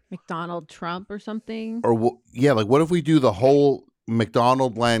McDonald Trump or something. Or what if we do the whole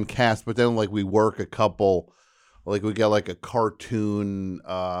McDonald Land cast, but then we work a couple, we get a cartoon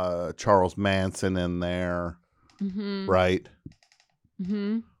Charles Manson in there, right?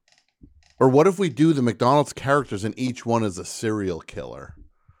 Mm-hmm. Or what if we do the McDonald's characters and each one is a serial killer?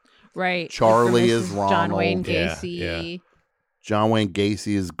 Right. Charlie is Ronald. John Wayne Gacy. Yeah. John Wayne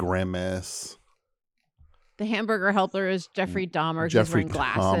Gacy is Grimace. The hamburger helper is Jeffrey Dahmer. Jeffrey He's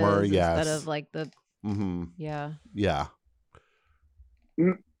wearing glasses Dahmer, yes. instead of the. Mm-hmm. Yeah. Yeah.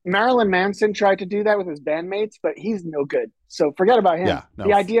 Marilyn Manson tried to do that with his bandmates, but he's no good. So forget about him. Yeah, no.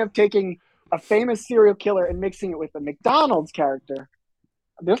 The idea of taking a famous serial killer and mixing it with a McDonald's character,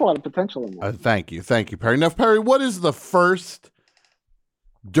 there's a lot of potential in that. Thank you, Perry. Now, Perry, what is the first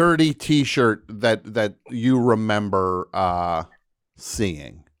dirty T-shirt that you remember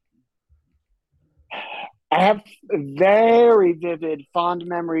seeing? I have very vivid, fond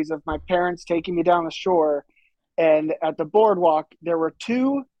memories of my parents taking me down the shore, and at the boardwalk, there were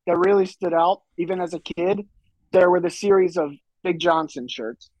two that really stood out, even as a kid. There were the series of Big Johnson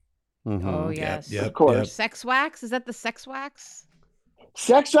shirts. Mm-hmm. Oh, yes. Of course. Sex wax? Is that the sex wax?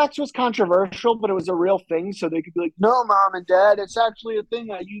 Sex wax was controversial, but it was a real thing. So they could be like, no, Mom and Dad, it's actually a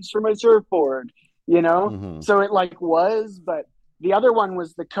thing I use for my surfboard, you know? Mm-hmm. So it like was, but the other one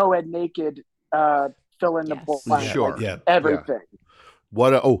was the co-ed naked fill in the blank. Sure. Like, everything.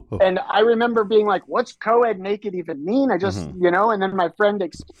 What? And I remember being like, what's co-ed naked even mean? I just, you know, and then my friend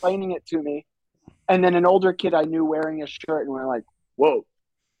explaining it to me. And then an older kid I knew wearing a shirt, and we're like, whoa,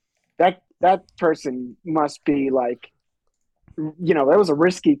 that person must be like, you know, that was a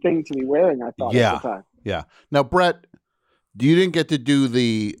risky thing to be wearing, I thought at the time. Yeah. Now, Brett, you didn't get to do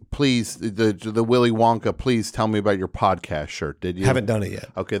the Willy Wonka, please tell me about your podcast shirt, did you? Haven't done it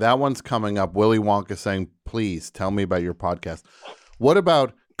yet. Okay, that one's coming up. Willy Wonka saying, please tell me about your podcast. What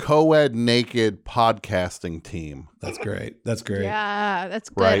about co-ed naked podcasting team? That's great. That's great. Yeah, that's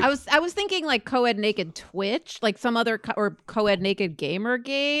good. Right. I was thinking like co-ed naked Twitch, like some other or co-ed naked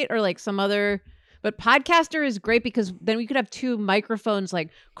Gamergate, or like some other. But podcaster is great because then we could have two microphones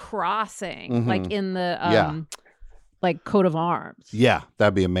like crossing, like in the like coat of arms. Yeah,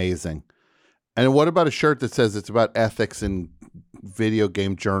 that'd be amazing. And what about a shirt that says it's about ethics in video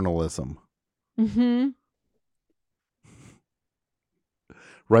game journalism? Mm-hmm.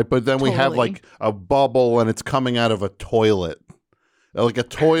 Right, but then we have like a bubble and it's coming out of a toilet. Like a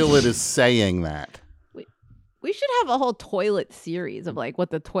toilet is saying that. We should have a whole toilet series of like what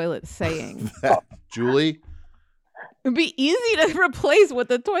the toilet's saying. Julie? It'd be easy to replace what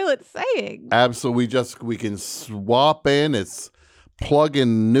the toilet's saying. Absolutely. We can swap in. It's plug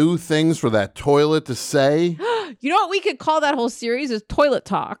in new things for that toilet to say. You know what we could call that whole series is Toilet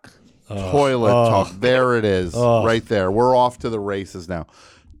Talk. Toilet Talk. There it is. Right there. We're off to the races now.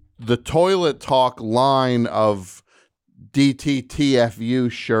 The Toilet Talk line of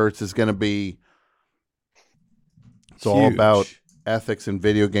DTTFU shirts is going to be, it's all about ethics in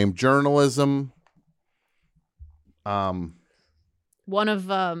video game journalism. One of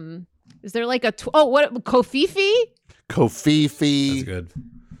is there like what Kofifi? Kofifi. That's good.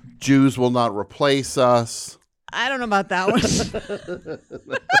 Jews will not replace us. I don't know about that one.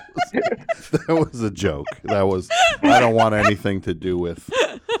 That was a joke. I don't want anything to do with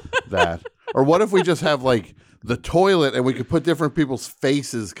that. Or what if we just have like the toilet and we could put different people's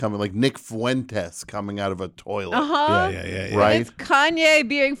faces coming, like Nick Fuentes coming out of a toilet. Yeah. Right? It's Kanye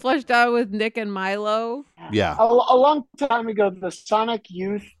being flushed out with Nick and Milo. Yeah. A long time ago, the Sonic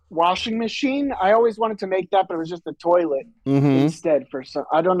Youth washing machine, I always wanted to make that, but it was just a toilet instead for some.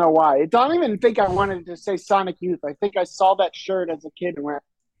 I don't know why. I don't even think I wanted to say Sonic Youth. I think I saw that shirt as a kid and went,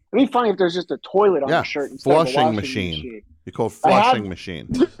 it'd be funny if there's just a toilet on the shirt instead of a washing machine. You call it flushing machine.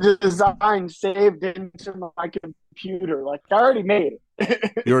 The design saved into my computer. Like, I already made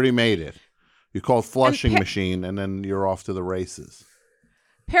it. You already made it. You call it flushing machine, and then you're off to the races.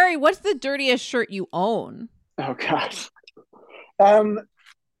 Perry, what's the dirtiest shirt you own? Oh, gosh. I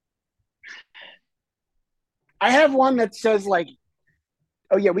have one that says, like,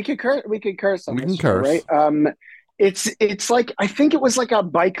 oh, yeah, we could curse on We this can curse. Right? It's like, I think it was like a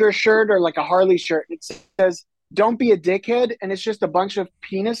biker shirt or like a Harley shirt. It says, don't be a dickhead, and it's just a bunch of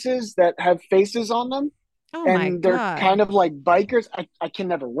penises that have faces on them. Oh and my God. they're kind of like bikers. I can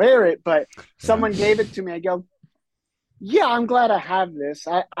never wear it, but someone gave it to me. I go, yeah, I'm glad I have this.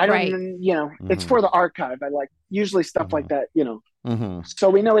 I don't, you know, it's for the archive. I like usually stuff like that, you know. So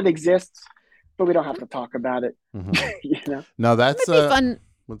we know it exists, but we don't have to talk about it. You know? No, that's fun.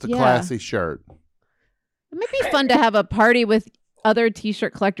 It's a classy shirt. It might be fun to have a party with other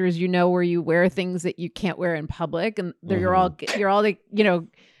t-shirt collectors, you know, where you wear things that you can't wear in public, and you're all like, you know,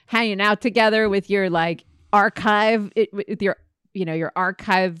 hanging out together with your like archive, with your, you know, your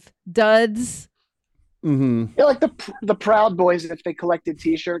archive duds. Yeah, like the Proud Boys, if they collected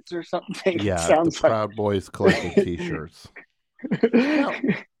t-shirts or something. Yeah, sounds the Proud Boys collected t-shirts. Now,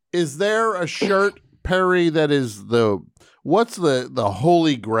 is there a shirt, Perry, that is what's the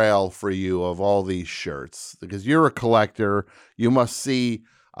holy grail for you of all these shirts? Because you're a collector, you must see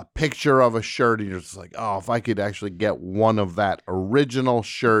a picture of a shirt and you're just like, oh, if I could actually get one of that original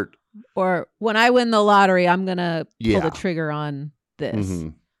shirt. Or when I win the lottery, I'm going to pull the trigger on this.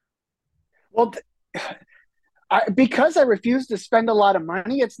 Well, because I refuse to spend a lot of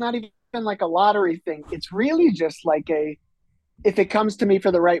money, it's not even like a lottery thing. It's really just like if it comes to me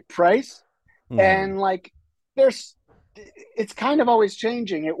for the right price. And like it's kind of always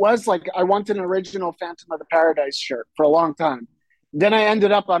changing. It was like I wanted an original Phantom of the Paradise shirt for a long time. then I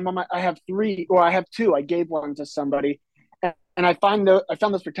ended up I have 3 or I have 2. I gave one to somebody, and I found those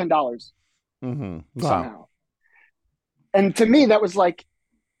for $10 somehow. And to me, that was like,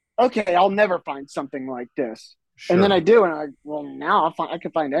 okay, I'll never find something like this. Sure. And then I do, and now I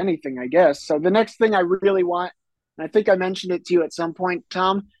can find anything, I guess. So the next thing I really want, and I think I mentioned it to you at some point,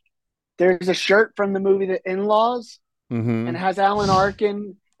 Tom, there's a shirt from the movie The In-Laws, and it has Alan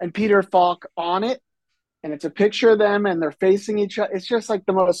Arkin and Peter Falk on it, and it's a picture of them, and they're facing each other. It's just like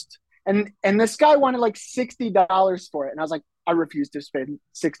the most, and this guy wanted like $60 for it, and I was like, I refuse to spend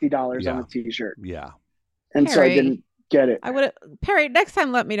 $60 on a T-shirt. Yeah. And Perry, so I didn't get it. I would Perry, next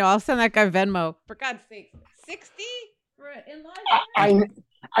time let me know. I'll send that guy Venmo. For God's sake. 60 for an In-Laws?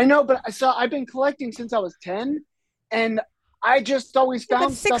 I know, but so I've been collecting since I was 10, and I just always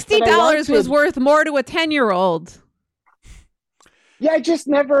found $60 was worth more to a 10-year-old. Yeah, I just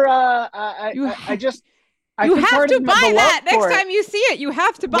never. You have to buy that next time you see it. You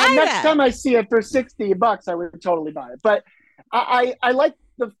have to buy that. Next time I see it for $60, I would totally buy it. But I like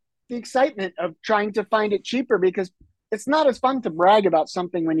the excitement of trying to find it cheaper, because it's not as fun to brag about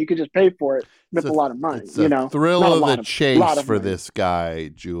something when you could just pay for it with a lot of money. It's a thrill of the chase for this guy,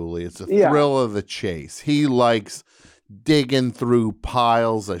 Julie. It's a thrill of the chase. He likes digging through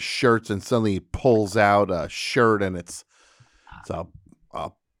piles of shirts, and suddenly he pulls out a shirt, and it's a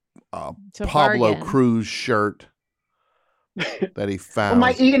Pablo Cruz shirt that he found.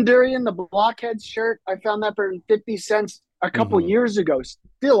 Well, my Ian Durian, the Blockheads shirt, I found that for 50 cents a couple years ago.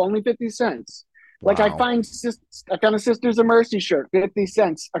 Still only 50 cents. Like I found a Sisters of Mercy shirt, 50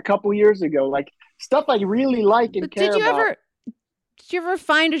 cents a couple years ago. Like stuff I really like and care about. Did you ever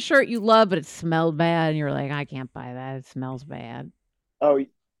find a shirt you love, but it smelled bad, and you're like, I can't buy that. It smells bad. Oh,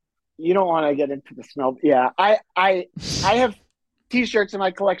 you don't want to get into the smell. Yeah, I have T-shirts in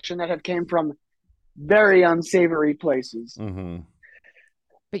my collection that have came from very unsavory places.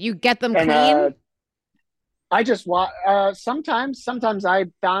 But you get them clean? I just sometimes I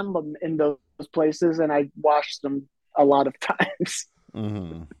found them in those places, and I washed them a lot of times.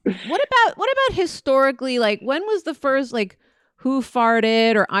 What about historically? Like, when was the first Who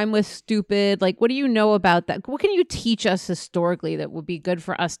Farted or I'm With Stupid? Like, what do you know about that? What can you teach us historically that would be good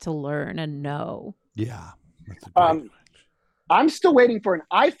for us to learn and know? Yeah, that's a great I'm still waiting for an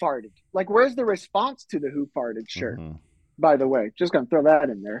I Farted. Like, where's the response to the Who Farted shirt? By the way, just gonna throw that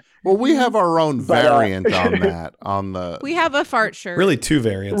in there. Well, we have our own variant on that. We have a fart shirt. Really, 2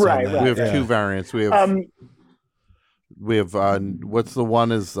 variants. Right. We have 2 variants. We have what's the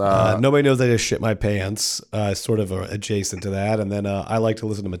one is Nobody Knows I Just Shit My Pants. Sort of adjacent to that, and then I like to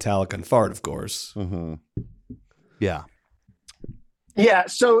listen to Metallica and fart, of course. Yeah. Yeah,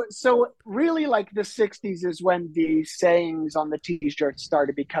 so really, like, the 60s is when the sayings on the T-shirts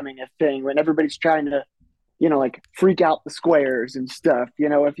started becoming a thing, when everybody's trying to, like, freak out the squares and stuff.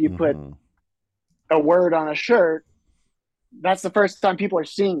 If you put a word on a shirt, that's the first time people are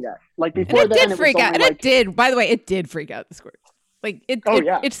seeing that. Like, before and it did freak out. And it did, by the way, it did freak out the squares. Like,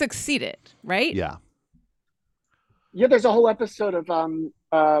 it succeeded, right? Yeah. Yeah, there's a whole episode of,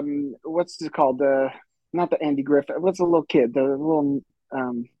 what's it called? Not the Andy Griffith. What's the little kid? The little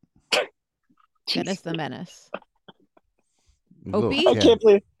Dennis the Menace. Opie? I can't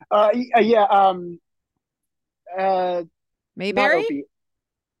believe. Mayberry?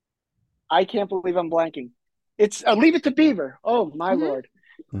 I can't believe I'm blanking. It's Leave It to Beaver. Oh my Lord!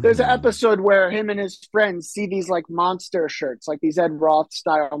 There's an episode where him and his friends see these like monster shirts, like these Ed Roth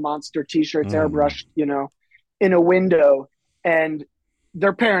style monster T-shirts, airbrushed, in a window, and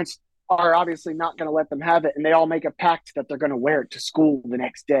their parents are obviously not going to let them have it, and they all make a pact that they're going to wear it to school the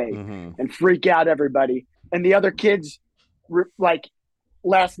next day and freak out everybody. And the other kids, like,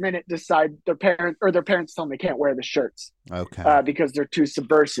 last minute decide their parents tell them they can't wear the shirts, because they're too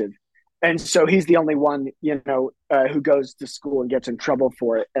subversive. And so he's the only one, who goes to school and gets in trouble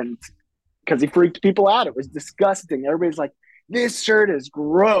for it, and because he freaked people out. It was disgusting. Everybody's like, this shirt is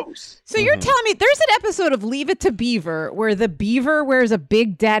gross. So you're telling me there's an episode of Leave It to Beaver where the beaver wears a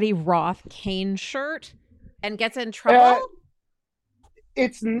Big Daddy Roth cane shirt and gets in trouble?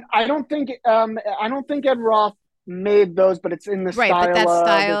 I don't think Ed Roth made those, but it's in the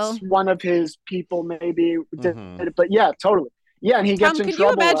style. It's one of his people maybe did it, but yeah, totally. Yeah, and he gets in trouble. Tom, can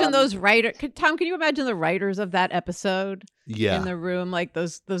you imagine those writers? Tom, can you imagine the writers of that episode? Yeah, in the room, like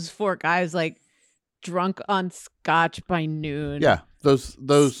those 4 guys, like, drunk on scotch by noon. Yeah,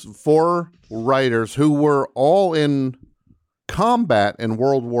 those 4 writers who were all in combat in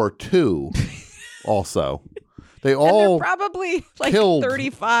World War II. Also, they all probably like killed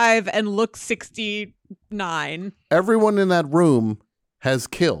 35 and look 69. Everyone in that room has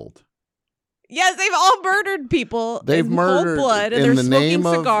killed. Yes, they've all murdered people. They've in murdered cold blood, and in they're the smoking name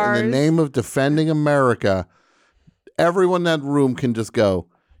of cigars. in the name of defending America. Everyone in that room can just go,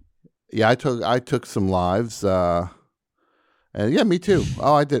 yeah, I took some lives. And yeah, me too.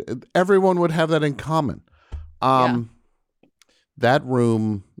 Oh, I did. Everyone would have that in common. That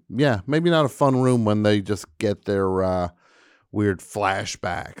room, yeah, maybe not a fun room when they just get their weird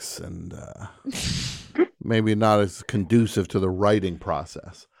flashbacks and maybe not as conducive to the writing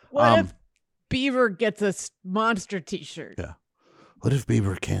process. What if Beaver gets a monster T-shirt? Yeah. What if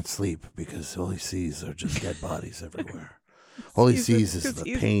Beaver can't sleep because all he sees are just dead bodies everywhere? All he sees is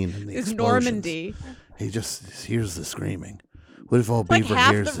the pain and the explosions. Normandy. He just hears the screaming. What if all Like Beaver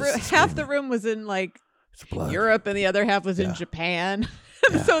hears is the half the screaming? room was in like It's blood. Europe, and the other half was in Japan.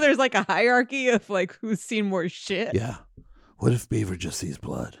 Yeah. So there's like a hierarchy of like who's seen more shit. Yeah. What if Beaver just sees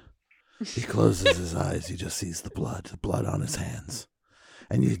blood? He closes his eyes. He just sees the blood on his hands.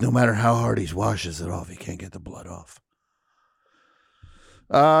 And no matter how hard he washes it off, he can't get the blood off.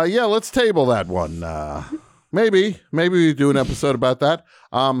 Yeah, let's table that one. Maybe we do an episode about that.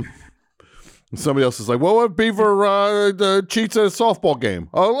 Somebody else is like, well, what if Beaver cheats at a softball game?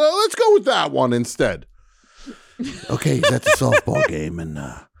 Oh, well, let's go with that one instead. Okay, he's at the softball game, and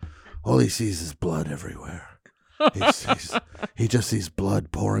all he sees is blood everywhere. He just sees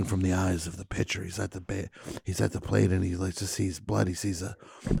blood pouring from the eyes of the pitcher. He's at the plate, and he just sees blood. He sees a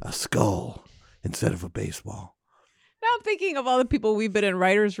skull instead of a baseball. Now I'm thinking of all the people we've been in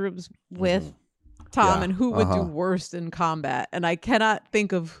writers' rooms with, Tom, and who would do worst in combat. And I cannot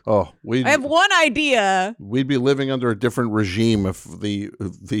think of. Oh, I have one idea. We'd be living under a different regime if the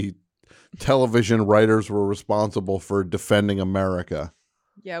television writers were responsible for defending America.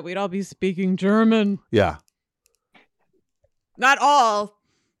 Yeah, we'd all be speaking German. Yeah. Not all.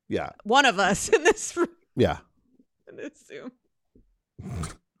 Yeah. One of us in this room. Yeah. In this Zoom.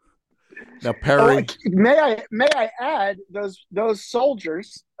 Now, Perry. May I add those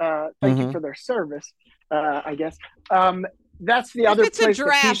soldiers? Thank you for their service. I guess that's the other. If it's a place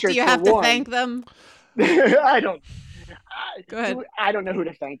draft, do you have to thank them? I don't. Go ahead. I don't know who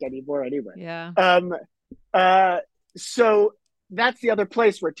to thank anymore. Anyway. Yeah. So that's the other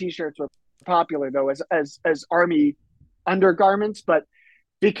place where T-shirts were popular, though, as army undergarments. But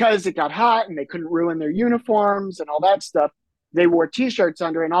because it got hot and they couldn't ruin their uniforms and all that stuff, they wore T-shirts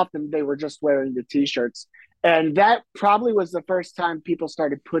under, and often they were just wearing the T-shirts. And that probably was the first time people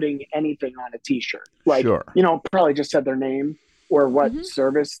started putting anything on a T-shirt. Like, probably just said their name or what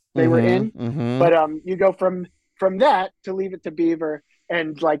service they were in. Mm-hmm. But you go from that to Leave It to Beaver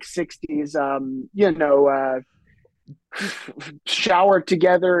and like 60s, shower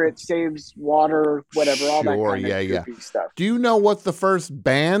together, it saves water, whatever, all that kind of goofy stuff. Do you know what the first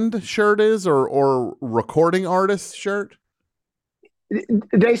band shirt is or recording artist shirt?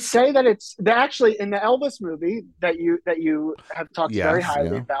 They say that it's actually in the Elvis movie that you have talked very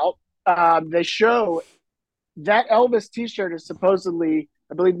highly about. They show that Elvis T-shirt is supposedly,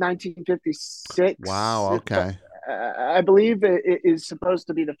 I believe, 1956. Wow. Okay. I believe it is supposed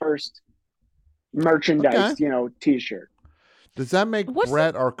to be the first merchandise, T-shirt. Does that make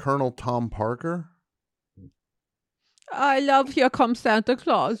Brett our Colonel Tom Parker? I love Here Comes Santa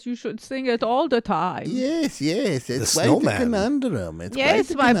Claus. You should sing it all the time. Yes. It's the quite snowman. a conundrum.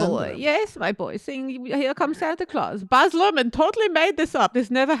 Yes, my boy. Yes, my boy. Sing Here Comes Santa Claus. Baz Luhrmann totally made this up.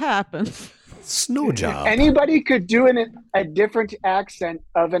 This never happened. Snow job. Anybody could do a different accent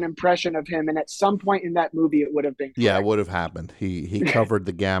of an impression of him, and at some point in that movie, it would have been correct. Yeah, it would have happened. He covered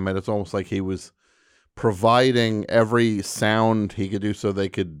the gamut. It's almost like he was providing every sound he could do so they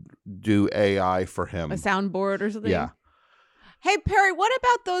could do AI for him. A soundboard or something? Yeah. Hey, Perry, what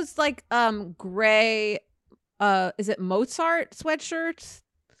about those like gray, is it Mozart sweatshirts?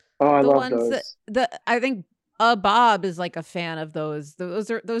 Oh, I love those. I think Bob is like a fan of those.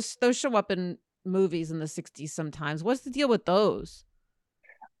 Those show up in movies in the 60s sometimes. What's the deal with those?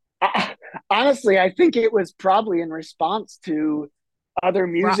 Honestly, I think it was probably in response to other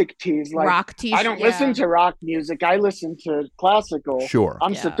music tees. Like rock tees. I don't listen to rock music. I listen to classical. Sure.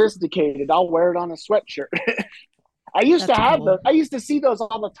 I'm sophisticated. I'll wear it on a sweatshirt. I used to have those. I used to see those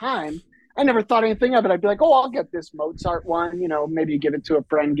all the time. I never thought anything of it. I'd be like, oh, I'll get this Mozart one, maybe give it to a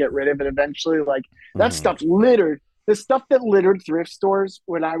friend, get rid of it eventually. Like that stuff littered. The stuff that littered thrift stores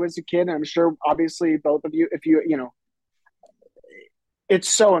when I was a kid, and I'm sure obviously both of you, if it's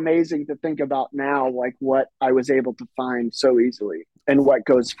so amazing to think about now, like what I was able to find so easily and what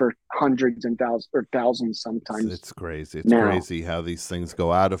goes for hundreds and thousands sometimes. It's crazy. It's crazy how these things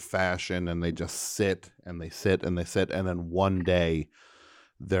go out of fashion and they just sit and they sit and they sit. And then one day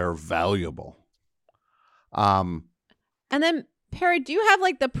they're valuable. And then Perry, do you have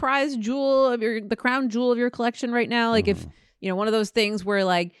like the prize jewel of the crown jewel of your collection right now? Like if, one of those things where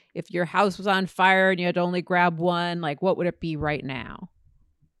like if your house was on fire and you had to only grab one, like what would it be right now?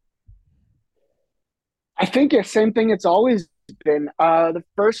 I think the same thing it's always been. The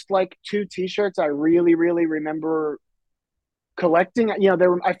first like 2 T-shirts I really, really remember collecting.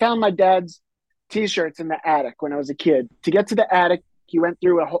 I found my dad's T-shirts in the attic when I was a kid. To get to the attic, he went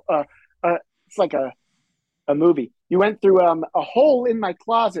through it's like a movie. You went through a hole in my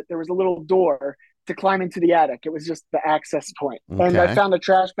closet. There was a little door to climb into the attic. It was just the access point. Okay. And I found a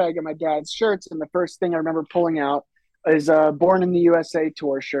trash bag of my dad's shirts. And the first thing I remember pulling out is a Born in the USA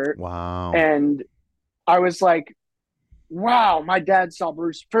tour shirt. Wow. And I was like, wow, my dad saw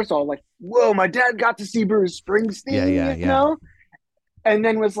Bruce. First of all, like, whoa, my dad got to see Bruce Springsteen, you know? And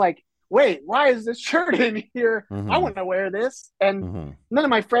then was like, wait, why is this shirt in here? I want to wear this. And none of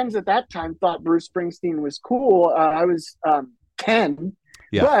my friends at that time thought Bruce Springsteen was cool. I was 10.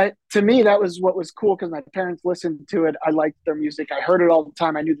 Yeah. But to me, that was what was cool because my parents listened to it. I liked their music. I heard it all the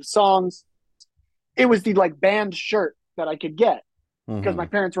time. I knew the songs. It was the like band shirt that I could get because my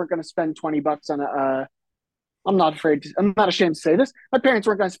parents weren't going to spend $20 on a. I'm not ashamed to say this. My parents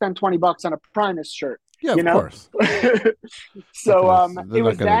weren't going to spend $20 on a Primus shirt. Yeah, of course. So it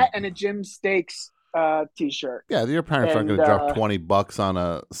was that and a Jim Stakes T-shirt. Yeah, your parents aren't going to drop $20 on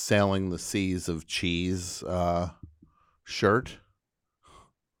a Sailing the Seas of Cheese shirt.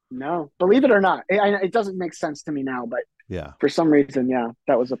 No, believe it or not, it doesn't make sense to me now. But for some reason,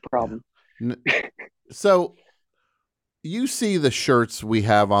 that was a problem. Yeah. So you see the shirts we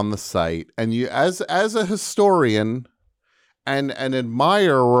have on the site, and you, as a historian and an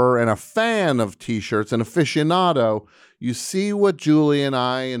admirer and a fan of T-shirts, an aficionado, you see what Julie and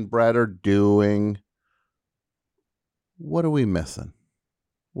I and Brett are doing. What are we missing?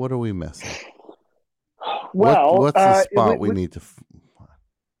 What are we missing? Well, what's the spot we need to?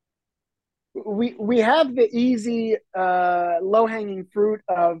 We have the easy, low-hanging fruit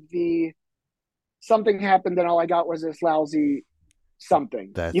of the something happened and all I got was this lousy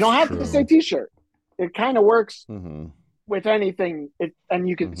something. You don't have to say T-shirt. It kind of works with anything, and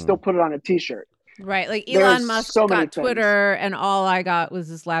you can still put it on a T-shirt. Right, like Elon Musk got Twitter, and all I got was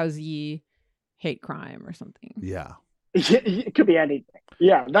this lousy hate crime or something. Yeah. It could be anything.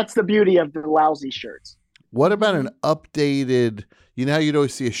 Yeah, that's the beauty of the lousy shirts. What about an updated, you know how you'd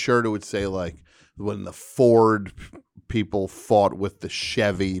always see a shirt, it would say like when the Ford people fought with the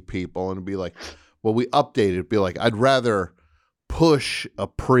Chevy people, and it'd be like, well, we updated, it'd be like, I'd rather push a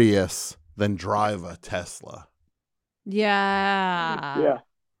Prius than drive a Tesla. Yeah. Yeah.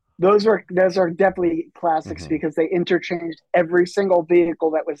 Those are definitely classics because they interchanged every single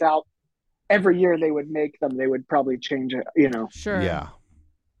vehicle that was out. Every year they would make them, they would probably change it, Sure. Yeah.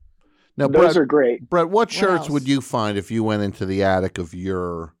 Now, those are great. Brett, what shirts would you find if you went into the attic of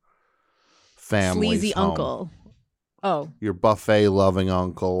your family's sleazy home? uncle? Oh. Your buffet-loving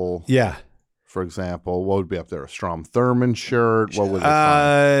uncle. Yeah. For example, what would be up there? A Strom Thurmond shirt? What would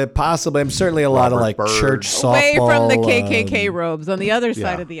it possibly. I'm certainly a lot of like Byrd. Church softball. Away from the KKK robes on the other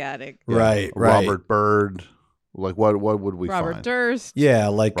side of the attic. Yeah. Right. Robert Byrd. Like what would we find? Robert Durst. Yeah,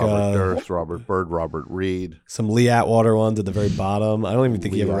 like Robert Durst, Robert Byrd, Robert Reed. Some Lee Atwater ones at the very bottom. I don't even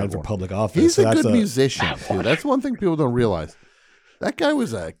think he ever ran for public office. He's a good musician too. That's one thing people don't realize. That guy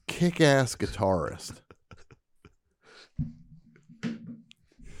was a kick-ass guitarist.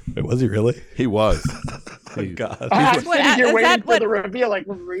 Wait, was he really? He was. Oh, God. I'm sitting here waiting for the reveal. Like,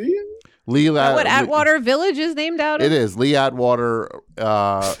 really? What Atwater Village is named out of? It is. Lee Atwater,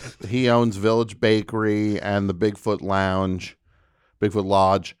 he owns Village Bakery and the Bigfoot Lodge,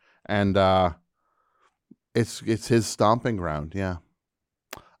 and it's his stomping ground, yeah.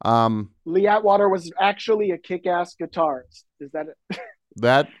 Lee Atwater was actually a kick-ass guitarist. Is that it?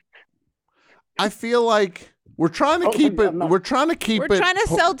 That, I feel like we're trying to keep it. We're trying to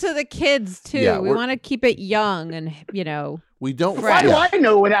sell to the kids too. Yeah, we want to keep it young, and we don't. Why do I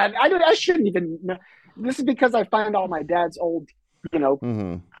know that? I shouldn't even know. This is because I find all my dad's old,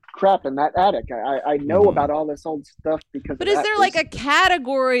 crap in that attic. I know about all this old stuff because. But is there like a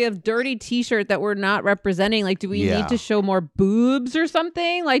category of dirty T-shirt that we're not representing? Like, do we need to show more boobs or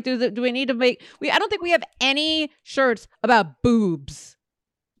something? Like, do we need to make? I don't think we have any shirts about boobs.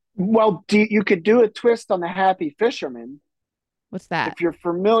 Well, you could do a twist on the Happy Fisherman. What's that? If you're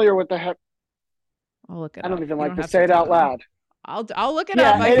familiar with the I'll look it I don't up. even like to say it out loud. I'll look it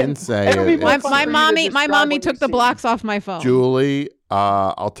up. I can say it. My mommy took the blocks off my phone. Julie,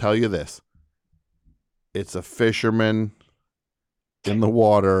 I'll tell you this. It's a fisherman in the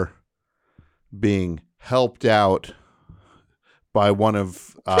water being helped out by one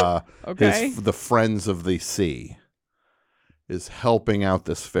of the friends of the sea. is helping out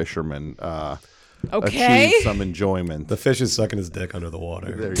this fisherman Okay. achieve some enjoyment. The fish is sucking his dick under the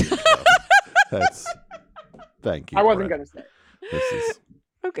water. There you go. Thank you. I wasn't Brett. going to say. This is.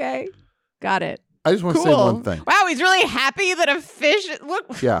 Okay. Got it. I just want to Cool. say one thing. Wow, he's really happy that a fish.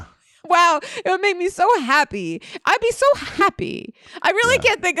 Look. Yeah. Wow, it would make me so happy. I'd be so happy. I really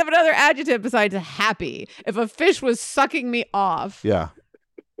can't think of another adjective besides happy if a fish was sucking me off. Yeah.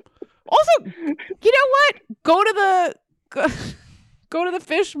 Also, you know what? Go to the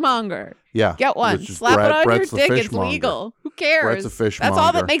fishmonger. Yeah. Get one. Which is Slap it on Brett's your the dick. It's fishmonger. legal. Who cares? Brett's a That's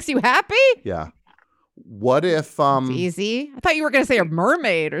all that fishmonger. makes you happy? Yeah. What if It's easy. I thought you were going to say a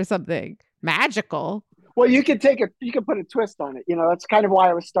mermaid or something magical. Well, you could put a twist on it. That's kind of why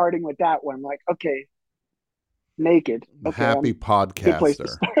I was starting with that one. Like, okay, naked. Okay, happy good place to podcaster,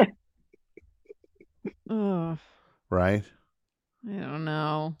 start. Ugh, right? I don't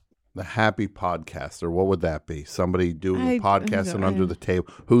know. The happy podcaster. What would that be? Somebody doing I a podcast and under the table.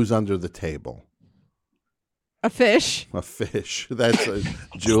 Who's under the table? A fish. A fish. That's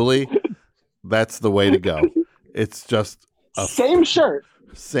Julie. That's the way to go. It's just Same shirt.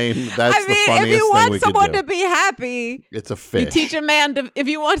 same. That's the if funniest you thing want we someone could do. to be happy, It's a fish. you teach a man to. If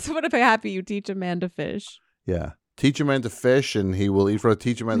you want someone to be happy, you teach a man to fish. Yeah. Teach a man to fish, and he will eat for a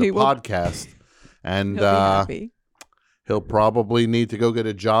teach a man to He will- podcast, and He'll be happy. he'll probably need to go get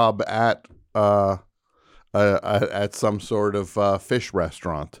a job at some sort of fish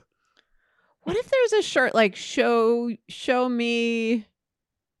restaurant. What if there's a shirt like show me,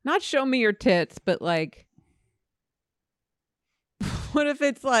 not show me your tits, but like, what if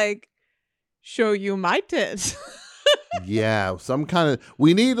it's like show you my tits? Yeah, some kind of.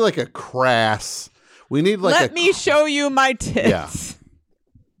 We need like a crass. We need like Let a. me show you my tits. Yeah.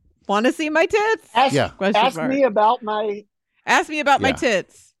 Want to see my tits? Ask, Yeah. Question ask mark. me about my. Ask me about my Yeah.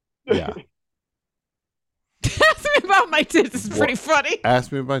 tits. Yeah. Ask me about my tits is pretty What? funny.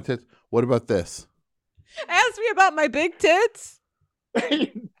 Ask me about my tits. What about this? Ask me about my big tits.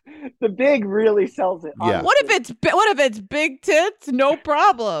 The big really sells it. Yeah. What if it's big tits? No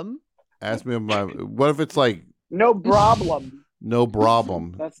problem. Ask me about my. What if it's like No problem. no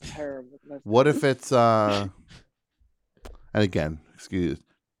problem? That's terrible. What if it's and again, excuse,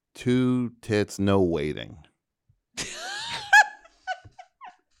 two tits, no waiting.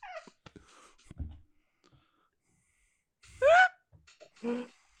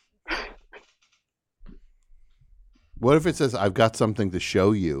 What if it says, "I've got something to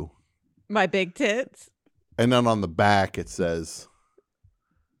show you," My big tits. and then on the back it says,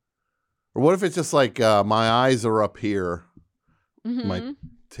 or what if it's just like, "My eyes are up here, Mhm. my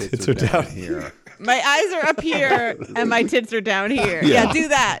tits are down here." My eyes are up here and my tits are down here. Yeah. Yeah, do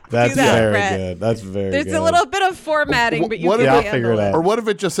that. That's do that, very Brett. good. That's very There's good. a little bit of formatting, but you What can if- Yeah, I'll handle figure it out. Or what if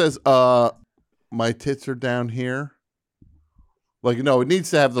it just says, "My tits are down here"? Like, no, it needs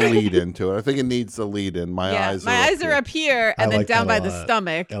to have the lead into it. I think it needs the lead in. My eyes are up here and I then like down that by a the lot.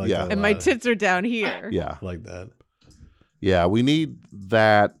 stomach. I like Yeah. that a And my lot. tits are down here. Yeah. I like that. Yeah, we need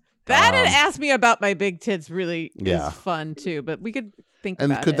that. That and ask me about my big tits really Yeah. is fun too, but we could think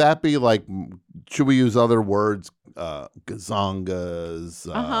And about could it. that be like, should we use other words? Gazongas,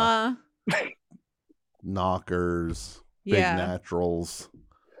 knockers, big Yeah. naturals.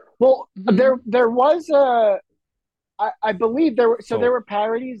 Well, Mhm. there was a. I believe there were Oh. there were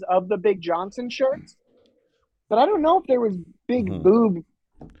parodies of the Big Johnson shirts, but I don't know if there was big Mhm. boob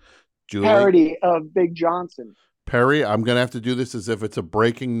Julie, parody of Big Johnson. Perry, I'm going to have to do this as if it's a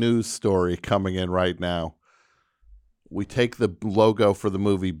breaking news story coming in right now. We take the logo for the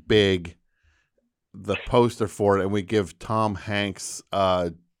movie Big, the poster for it, and we give Tom Hanks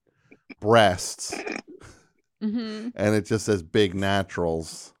breasts, Mm-hmm. and it just says Big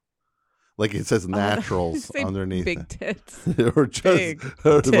Naturals. Like it says naturals Say underneath big it. tits. Or just Big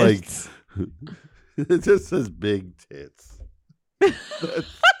or like tits. it just says big tits.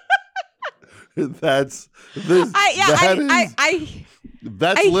 That's this. That's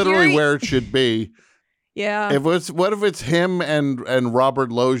I hear literally you. where it should be. Yeah. If it's what if it's him and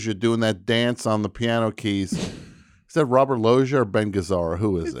Robert Loggia doing that dance on the piano keys? Is that Robert Loggia or Ben Gazzara?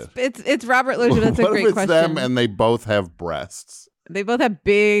 Who is it? It's Robert Loggia. That's a What great if it's question. them and they both have breasts? They both have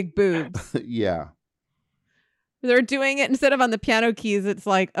big boobs. Yeah. They're doing it instead of on the piano keys. It's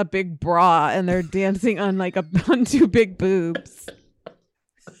like a big bra, and they're dancing on on two big boobs.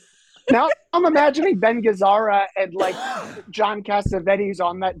 Now I'm imagining Ben Gazzara and like John Cassavetes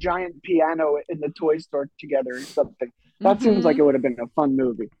on that giant piano in the toy store together or something. That seems like it would have been a fun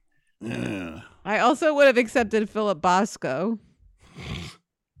movie. Yeah. I also would have accepted Philip Bosco.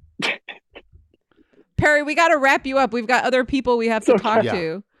 Perry, we got to wrap you up. We've got other people we have to talk Yeah.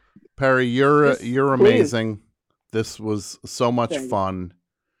 to. Perry, you're Yes, you're please. amazing. This was so much fun.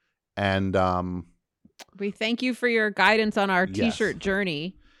 And we thank you for your guidance on our Yes. T-shirt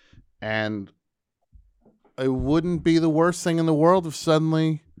journey. And it wouldn't be the worst thing in the world if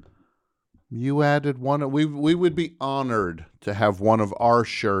suddenly you added one. We would be honored to have one of our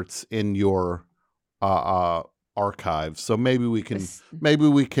shirts in your archives. So maybe we can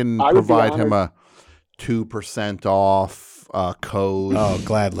provide him a 2% off code. Oh,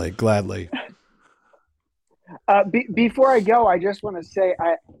 gladly. Before I go, I just want to say,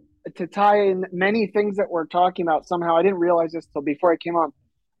 to tie in many things that we're talking about, somehow I didn't realize this till before I came on.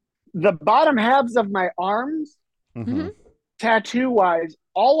 The bottom halves of my arms, tattoo-wise,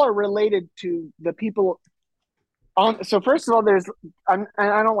 all are related to the people on. So first of all, I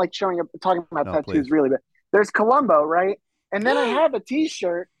don't like talking about tattoos, really, but there's Columbo, right? And then I have a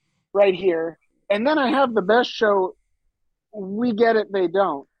T-shirt right here, and then I have the Best Show. We get it, they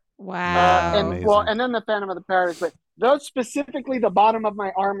don't. Wow. And then the Phantom of the Paradise, but those specifically, the bottom of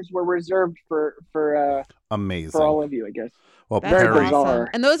my arms were reserved for amazing for all of you, I guess. Well, That's Perry, awesome.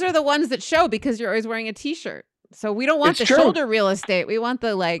 And those are the ones that show because you're always wearing a T-shirt. So we don't want the shoulder real estate. We want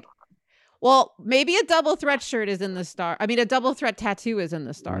the well, maybe a double threat shirt is in the star. I mean, a double threat tattoo is in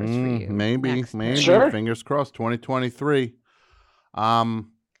the stars for you. Maybe. Sure. Fingers crossed. 2023. You might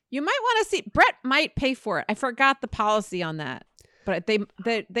want to see. Brett might pay for it. I forgot the policy on that, but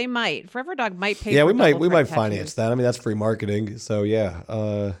they might. Forever Dog might pay. Yeah, for we might tattoos. finance that. I mean, that's free marketing. So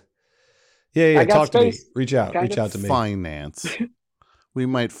yeah. Yeah. Talk to me. Reach out to me. Finance. We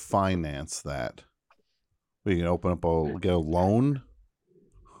might finance that. We can get a loan.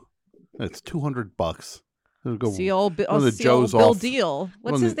 It's $200. See old Bill Deal.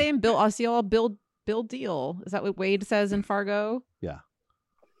 What's his name? Bill. I'll see old Bill Deal. Is that what Wade says in Fargo? Yeah.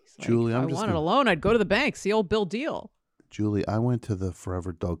 Like, Julie, if I wanted a loan, I'd go to the bank. See old Bill Deal. Julie, I went to the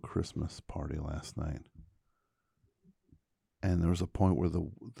Forever Dog Christmas party last night. And there was a point where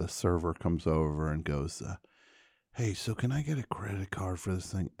the server comes over and goes, hey, so can I get a credit card for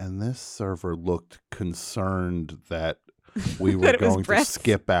this thing? And this server looked concerned that we were going to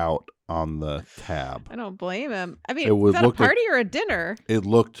skip out on the tab. I don't blame him. I mean, was that a party or a dinner? It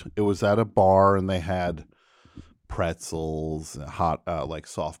was at a bar, and they had pretzels, hot,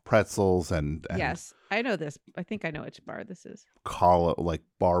 soft pretzels, and yes, I know this. I think I know which bar this is.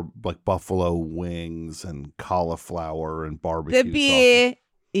 Buffalo wings and cauliflower and barbecue. The beer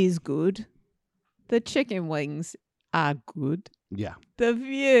is good. The chicken wings are good. Yeah. The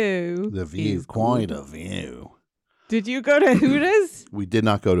view is quite good. a view. Did you go to Hooters? We did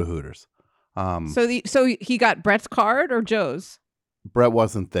not go to Hooters. So he got Brett's card or Joe's? Brett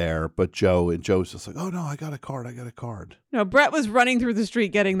wasn't there, but Joe's just like, oh no, I got a card. No, Brett was running through the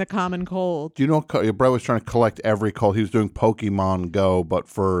street getting the common cold. Do you know Brett was trying to collect every cold? He was doing Pokemon Go, but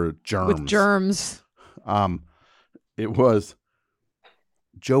for germs. With germs. It was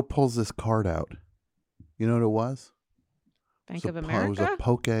Joe pulls this card out. You know what it was? Bank of America?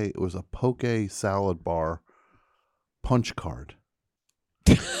 It was a Poke salad bar punch card.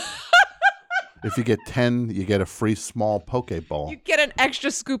 If you get 10, you get a free small Poke bowl. You get an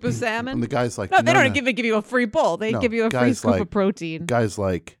extra scoop of salmon. And the guy's like, no, they don't give you a free bowl. They give you a free scoop of protein. Guy's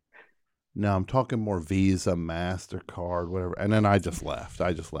like, no, I'm talking more Visa, MasterCard, whatever. And then I just left.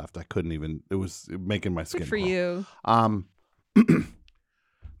 I couldn't even. It was making my skin Good for crawl. you.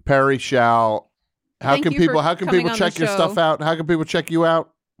 Perry Shao. How can people check your stuff out? How can people check you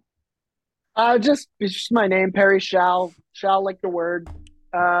out? It's just my name, Perry Shao. Shao like the word.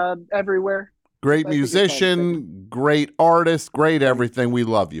 Everywhere. Great musician, great artist, great everything. We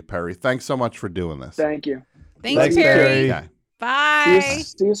love you, Perry. Thanks so much for doing this. Thank you. Thanks, Perry. Okay. Bye.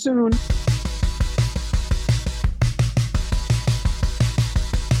 See you soon.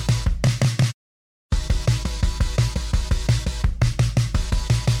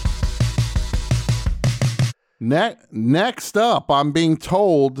 Next up, I'm being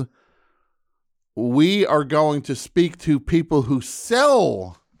told we are going to speak to people who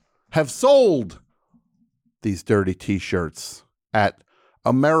have sold these dirty T-shirts at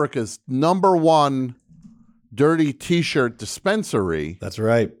America's #1 dirty T-shirt dispensary. That's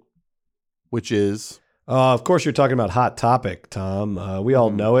right. Which is? Of course, you're talking about Hot Topic, Tom. We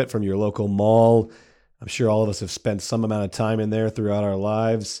all know it from your local mall. I'm sure all of us have spent some amount of time in there throughout our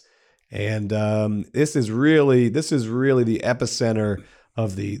lives. And this is really the epicenter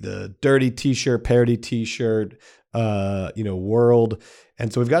of the dirty T-shirt, parody T-shirt, world.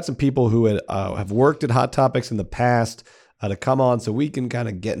 And so we've got some people who have worked at Hot Topics in the past. to come on so we can kind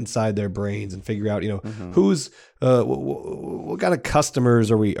of get inside their brains and figure out, who's what kind of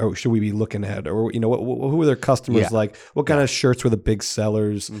customers or should we be looking at, or who are their customers like? What kind of shirts were the big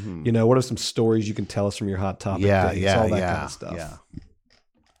sellers? What are some stories you can tell us from your Hot Topic days? All that kind of stuff. Yeah.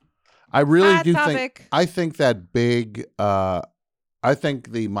 I really Hot do Topic. I think that big. I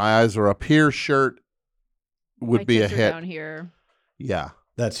think the "My Eyes Are Up Here" shirt would My be a tits are hit. down here. Yeah,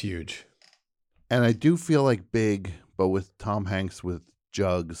 That's huge. and I do feel like Big, but with Tom Hanks with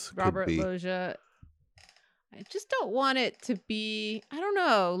jugs, Robert could be. Loggia. I just don't want it to be, I don't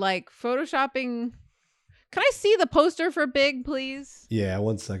know, like photoshopping. Can I see the poster for Big, please? Yeah,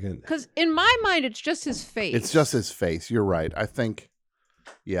 1 second. Because in my mind, it's just his face. It's just his face. You're right. I think,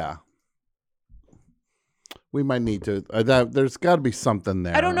 yeah, we might need to. There's got to be something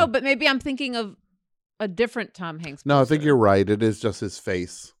there. I don't know, but maybe I'm thinking of a different Tom Hanks. No, I think poster. you're right. It is just his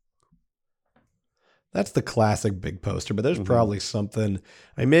face. That's the classic Big poster, but there's probably something.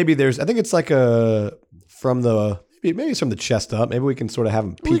 I think it's like maybe it's from the chest up. Maybe we can sort of have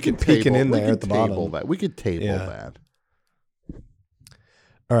him peeking in there at the bottom. We could table Yeah. that.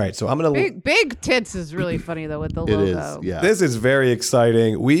 All right, so I'm gonna. Big tits is really funny though with the It logo. is. Yeah. This is very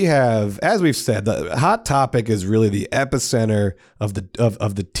exciting. We have, as we've said, the Hot Topic is really the epicenter of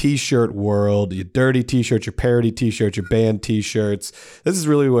the t-shirt world. Your dirty t-shirts, your parody t-shirts, your band t-shirts. This is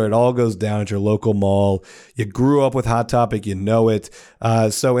really where it all goes down at your local mall. You grew up with Hot Topic, you know it.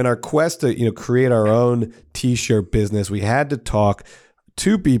 So in our quest to create our own t-shirt business, we had to talk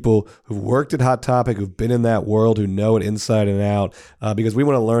to people who've worked at Hot Topic, who've been in that world, who know it inside and out, because we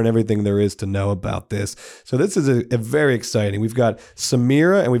want to learn everything there is to know about this. So this is a very exciting. We've got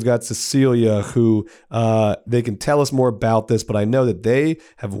Samira and we've got Cecilia, who they can tell us more about this, but I know that they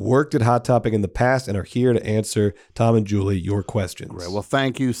have worked at Hot Topic in the past and are here to answer, Tom and Julie, your questions. Great. Well,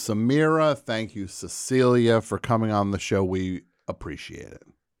 thank you, Samira. Thank you, Cecilia, for coming on the show. We appreciate it.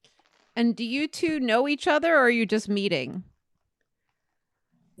 And do you two know each other, or are you just meeting?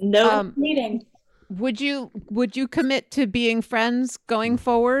 No meeting. Would you commit to being friends going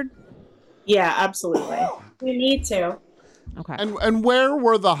forward? Yeah, absolutely. We need to. Okay. And where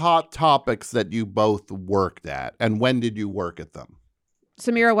were the Hot Topics that you both worked at, and when did you work at them?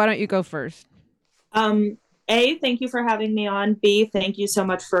 Samira, why don't you go first? A, thank you for having me on. B, thank you so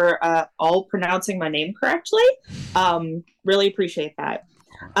much for all pronouncing my name correctly. Really appreciate that.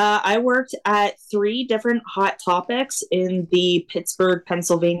 I worked at 3 different Hot Topics in the Pittsburgh,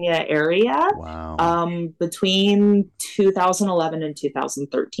 Pennsylvania area. Wow. Between 2011 and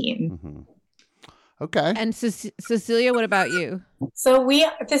 2013. Mm-hmm. Okay. And Cecilia, what about you? So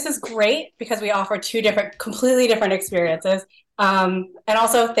this is great because we offer 2 completely different experiences. And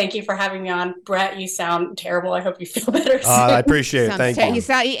also, thank you for having me on. Brett, you sound terrible. I hope you feel better soon. I appreciate it. Thank you.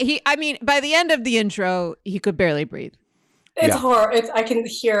 I mean, by the end of the intro, he could barely breathe. It's horrible. I can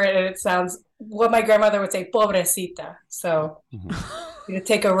hear it, and it sounds what my grandmother would say, pobrecita. So you need to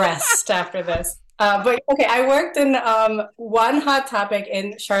take a rest after this. But okay, I worked in one Hot Topic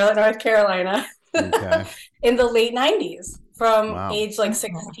in Charlotte, North Carolina in the late 90s from age like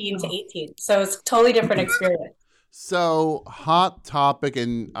 16 to 18. So it's a totally different experience. So Hot Topic,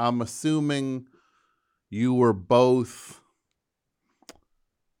 and I'm assuming you were both.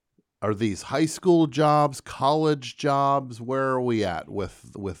 Are these high school jobs, college jobs? Where are we at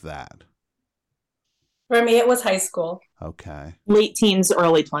with that? For me, it was high school. Okay. Late teens,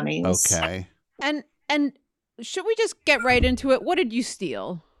 early 20s. Okay. And should we just get right into it? What did you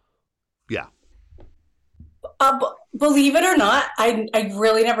steal? Yeah. Believe it or not, I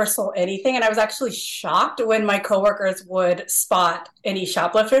really never stole anything, and I was actually shocked when my coworkers would spot any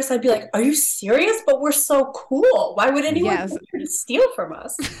shoplifters. I'd be like, "Are you serious? But we're so cool. Why would anyone steal from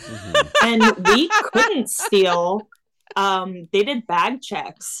us?" And we couldn't steal. They did bag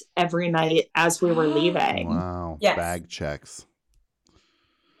checks every night as we were leaving. Wow. Yes. Bag checks.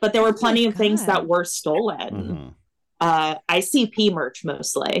 But there were plenty of things that were stolen. ICP merch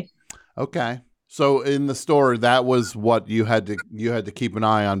mostly. Okay. So in the store, that was what you had to keep an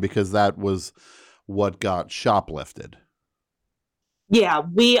eye on, because that was what got shoplifted. Yeah,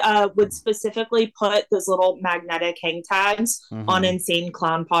 we would specifically put those little magnetic hang tags on Insane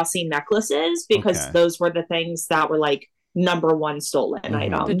Clown Posse necklaces, because those were the things that were like number 1 stolen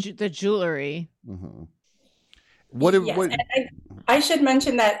item. The jewelry. What? I should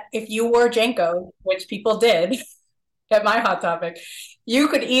mention that if you wore Jenko, which people did at my Hot Topic, you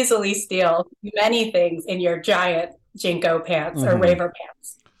could easily steal many things in your giant Jenko pants or raver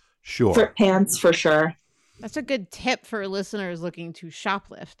pants. Sure. For pants, for sure. That's a good tip for listeners looking to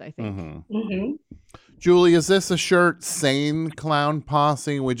shoplift, I think. Julie, is this a shirt, Sane Clown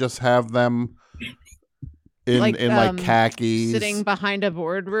Posse? We just have them in like khakis, sitting behind a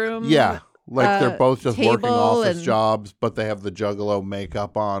boardroom. Yeah, like they're both just working table office and- jobs, but they have the Juggalo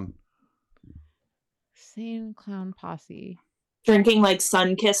makeup on. Insane clown posse. Drinking like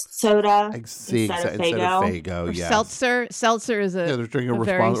sun-kissed soda Instead of Faygo. Faygo, Or yeah. seltzer. Seltzer is Yeah, they're drinking a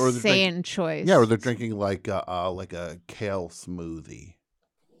very or they're sane choice. Yeah, or they're drinking like a kale smoothie.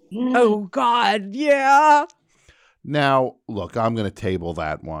 Oh God, yeah. Now, look, I'm going to table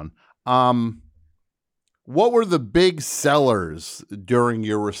that one. What were the big sellers during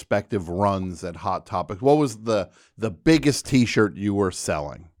your respective runs at Hot Topic? What was the biggest T-shirt you were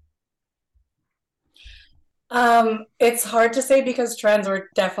selling? It's hard to say because trends were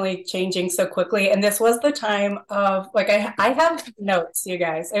definitely changing so quickly, and this was the time of like I have notes, you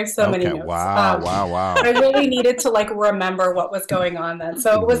guys. I have so many notes. Wow. I really needed to like remember what was going on then.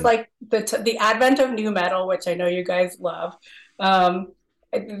 So it was like the advent of new metal, which I know you guys love, the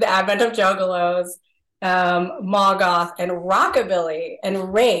advent of Juggalos, Moggoth, and rockabilly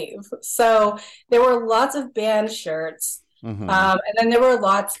and rave. So there were lots of band shirts, and then there were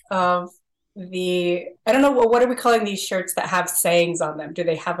lots of I don't know, what are we calling these shirts that have sayings on them? Do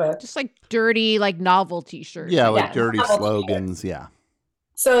they have just like dirty, like novelty shirts? Yeah, like dirty slogans. Yeah.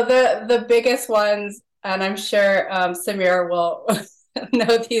 So the biggest ones, and I'm sure Samir will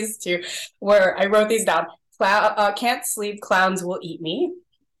know these two, where I wrote these down. Can't sleep, clowns will eat me.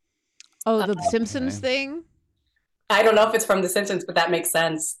 Oh, the Simpsons thing? I don't know if it's from The Simpsons, but that makes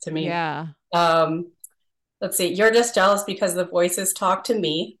sense to me. Yeah. Let's see. You're just jealous because the voices talk to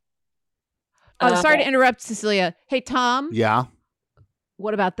me. Oh, sorry to interrupt, Cecilia. Hey, Tom. Yeah.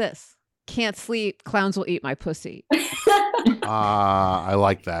 What about this? Can't sleep, clowns will eat my pussy. I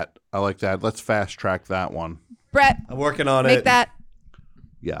like that. Let's fast track that one. Brett, I'm working on make it. that.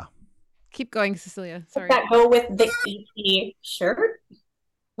 Yeah. Keep going, Cecilia. Sorry. Does that go with the EP shirt?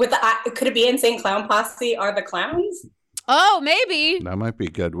 With the could it be Insane Clown Posse are the clowns? Oh, maybe. That might be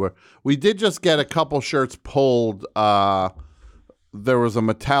good. We did just get a couple shirts pulled. There was a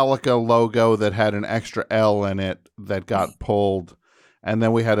Metallica logo that had an extra L in it that got pulled. And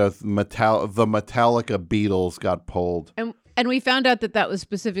then we had the Metallica Beatles got pulled. And we found out that was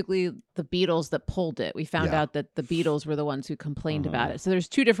specifically the Beatles that pulled it. We found out that the Beatles were the ones who complained about it. So there's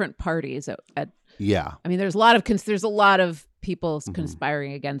two different parties. Yeah. I mean, there's a lot of people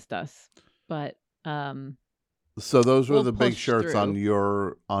conspiring against us, but so those were the big push shirts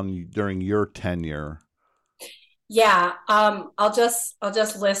through. during your tenure. Yeah, I'll just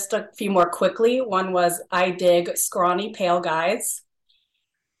list a few more quickly. One was I dig scrawny pale guys.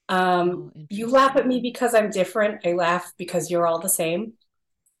 You laugh at me because I'm different. I laugh because you're all the same.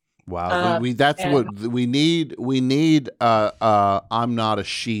 Wow, what we need. We need I'm not a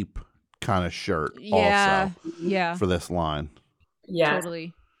sheep kind of shirt. Yeah, also, yeah, for this line. Yeah,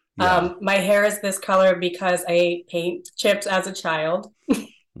 totally. Yeah. My hair is this color because I ate paint chips as a child.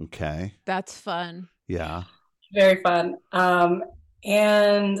 Okay, that's fun. Yeah. Very fun.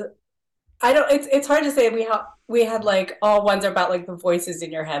 And I don't, it's hard to say. We had like all ones about like the voices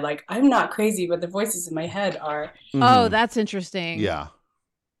in your head. Like I'm not crazy, but the voices in my head are. Oh, that's interesting. Yeah.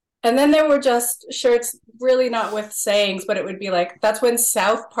 And then there were just shirts really not with sayings, but it would be like, that's when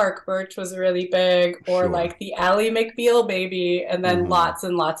South Park merch was really big, or like the Ally McBeal baby, and then lots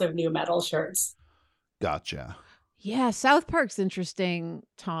and lots of new metal shirts. Gotcha. Yeah, South Park's interesting,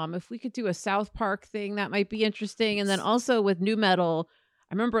 Tom. If we could do a South Park thing, that might be interesting. And then also with new metal,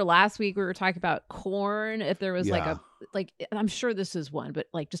 I remember last week we were talking about Korn. If there was I'm sure this is one, but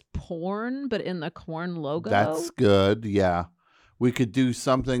like just porn, but in the Korn logo. That's good. Yeah. We could do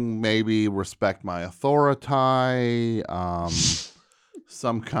something, maybe Respect My Authority,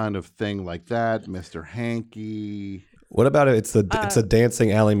 some kind of thing like that. Mr. Hanky. What about it? It's a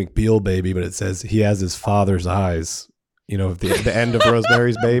dancing Ally McBeal baby, but it says he has his father's eyes. You know, the end of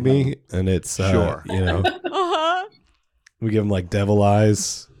Rosemary's Baby, and it's sure. You know, we give him like devil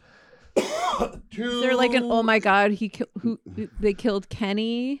eyes. Is there like an oh my god they killed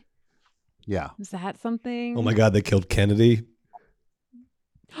Kenny? Yeah. Is that something? Oh my god, they killed Kennedy.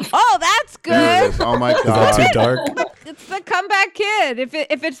 Oh, that's good. Oh my god, is that too dark? It's the comeback kid. If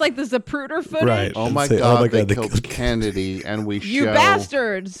it's like the Zapruder footage, Right? Oh my god, they killed Kennedy, and we show you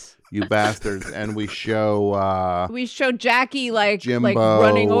bastards, and we show Jackie like Jimbo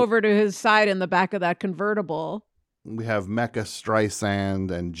running over to his side in the back of that convertible. We have Mecca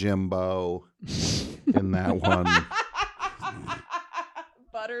Streisand and Jimbo in that one.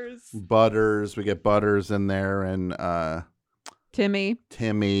 Butters. We get Butters in there, and Timmy.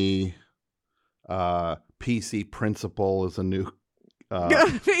 PC Principal is a new.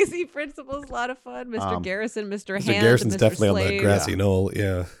 PC Principal is a lot of fun. Mr. Garrison, Mr. Hand, Garrison's Mr. definitely Slade. on the grassy knoll.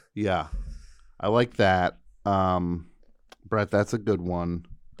 Yeah. Yeah, I like that. Brett, that's a good one.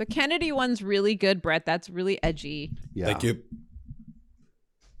 The Kennedy one's really good, Brett. That's really edgy. Yeah. Thank you.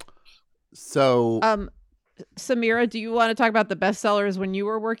 So, Samira, do you want to talk about the bestsellers when you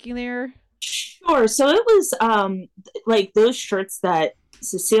were working there? Sure. So it was like those shirts that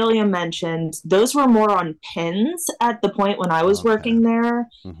Cecilia mentioned, those were more on pins at the point when I was working there.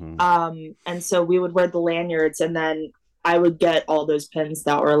 And so we would wear the lanyards, and then I would get all those pins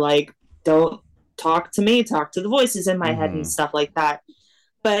that were like, don't talk to me, talk to the voices in my head and stuff like that.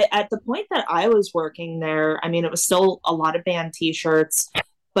 But at the point that I was working there, I mean, it was still a lot of band t-shirts,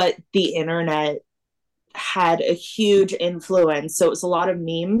 but the internet had a huge influence. So it was a lot of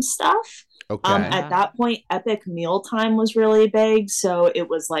meme stuff. okay. At that point, Epic Mealtime was really big. So it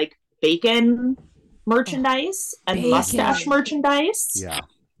was like bacon merchandise and Bacon. mustache merchandise. Yeah.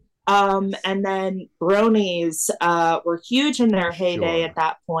 And then bronies were huge in their heyday Sure. at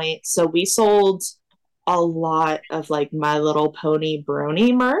that point. So we sold a lot of like My Little Pony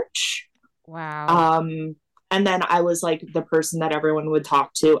brony merch. Wow. And then I was like the person that everyone would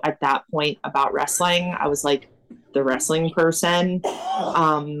talk to at that point about wrestling. I was like the wrestling person.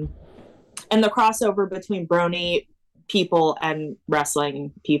 And the crossover between brony people and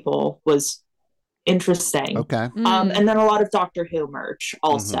wrestling people was interesting. Okay. And then a lot of Doctor Who merch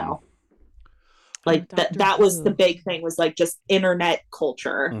also. Like Doctor that was Who. the big thing, was like just internet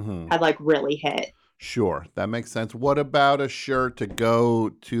culture had like really hit. Sure, that makes sense. What about a shirt to go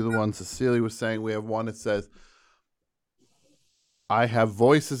to the one Cecilia was saying? We have one that says, I have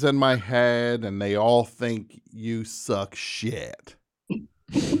voices in my head and they all think you suck shit.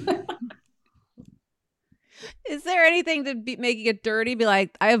 Is there anything to be making it dirty? Be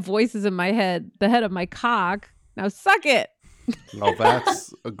like, I have voices in my head, the head of my cock. Now suck it. Oh,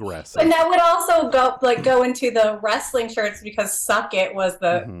 that's aggressive. And that would also go into the wrestling shirts, because "Suck It" was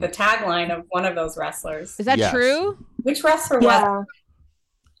the tagline of one of those wrestlers. Is that Yes. true? Which wrestler was? Yeah.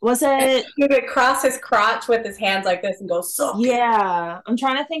 Was it? He would cross his crotch with his hands like this and go, "Suck it." Yeah. I'm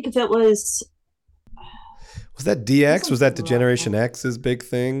trying to think if it was. Was that DX? Was that the Generation X's big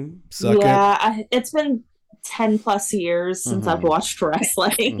thing? Suck it. Yeah. It's been 10 plus years since I've watched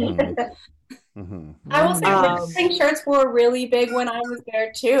wrestling. I will say Um, wrestling shirts were really big when I was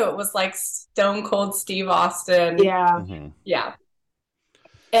there too. It was like Stone Cold Steve Austin. Yeah. Yeah.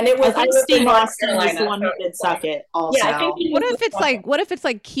 And it was I think lived in Steve North Austin was the Carolina, one so who it did was Suck like- It also. Yeah, I think he What was if the it's one. like? What if it's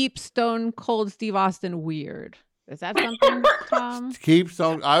like keep Stone Cold Steve Austin weird? Is that something, Tom? Keep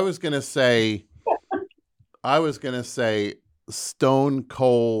Stone. I was gonna say Stone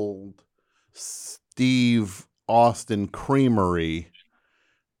Cold Steve Austin Creamery.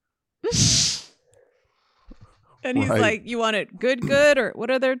 And he's Right. like, you want it good, or what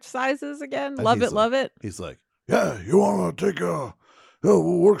are their sizes again? And Love he's it, love it. He's like, yeah, you want to take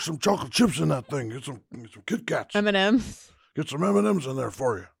we'll work some chocolate chips in that thing. Get some Kit Kats. M&M's. Get some M&Ms in there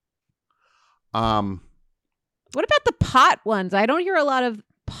for you. What about the pot ones? I don't hear a lot of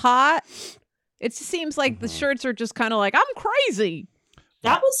pot. It just seems like the shirts are just kind of like, I'm crazy.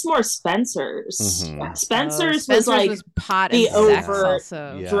 That was more Spencer's. Spencer's was Spencer's like was pot the and sex overt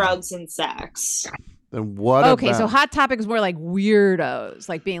also. Yeah. drugs and sex. Then what Okay, about... so Hot Topic is more like weirdos,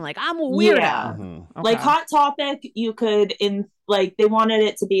 like being like, I'm a weirdo. Yeah. Mhm. Like Okay. Hot Topic, you could they wanted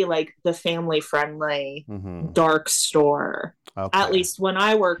it to be like the family friendly Mhm. dark store. Okay. At least when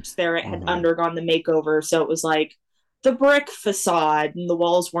I worked there, it had undergone the makeover, so it was like the brick facade and the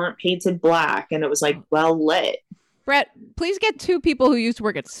walls weren't painted black, and it was like well lit. Brett, please get two people who used to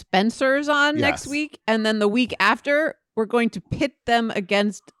work at Spencer's on next Yes. week, and then the week after, we're going to pit them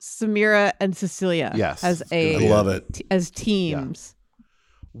against Samira and Cecilia. Yes, as it's gonna I be love it. as teams.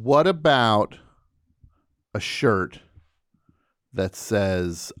 What about a shirt that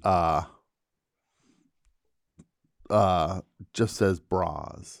says just says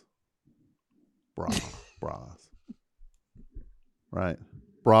bras? Bras. Right.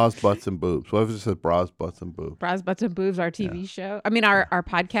 Bras, butts, and boobs. What if it says bras, butts, and boobs? Bras, Butts, and Boobs, our TV show. I mean, our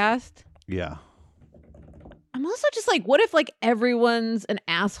podcast. Yeah. I'm also just like, what if like everyone's an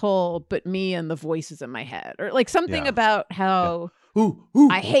asshole but me and the voices in my head? Or like something Yeah. about how Ooh.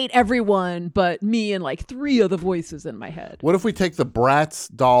 I hate everyone but me and like three of the voices in my head. What if we take the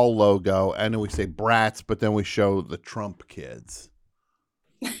Bratz doll logo and then we say Bratz, but then we show the Trump kids?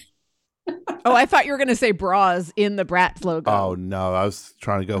 Oh, I thought you were going to say bras in the Bratz logo. Oh, no. I was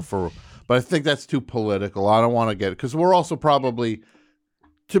trying to go for... But I think that's too political. I don't want to get it. Because we're also probably...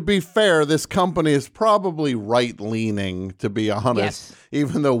 To be fair, this company is probably right-leaning, to be honest. Yes.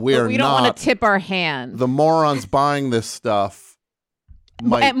 Even though But we're we don't not. want to tip our hand. The morons buying this stuff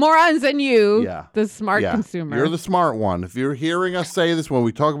might... Morons and you, Yeah. the smart Yeah. consumer. You're the smart one. If you're hearing us say this when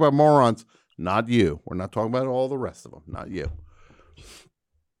we talk about morons, Not you. We're not talking about all the rest of them. Not you.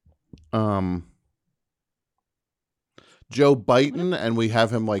 Joe Biden, and we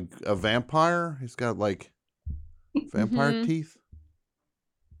have him like a vampire. He's got like vampire teeth.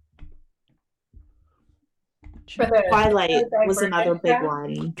 Twilight was another big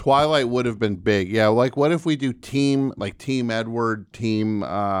one. Twilight would have been big. Yeah, like what if we do Team Edward, Team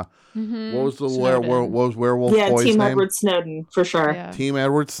what was the what was Werewolf Boy's Team name? Edward Snowden, for sure. Yeah. Team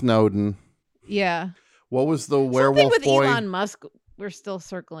Edward Snowden. Yeah. What was the werewolf with boy? Elon Musk. We're still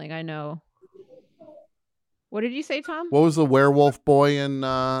circling, I know. What did you say, Tom? What was the werewolf boy in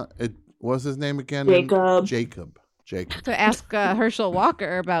what was his name again? Jacob. To ask Herschel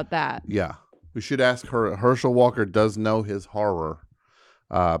Walker about that. Yeah. We should ask her. Herschel Walker does know his horror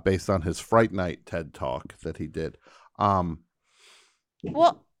based on his Fright Night TED Talk that he did.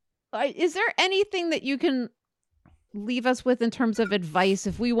 Well, is there anything that you can leave us with in terms of advice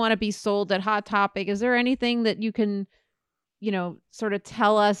if we want to be sold at Hot Topic? Is there anything that you can, sort of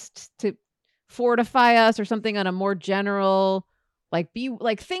tell us to fortify us or something on a more general,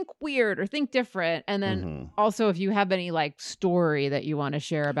 think weird or think different? And then also if you have any story that you want to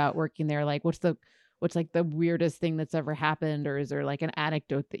share about working there, what's the weirdest thing that's ever happened, or is there an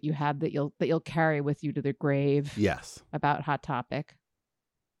anecdote that you have that you'll carry with you to the grave? Yes. About Hot Topic.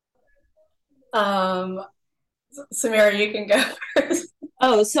 Samira, you can go first.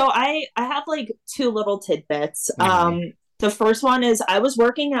 Oh, so I have two little tidbits. The first one is I was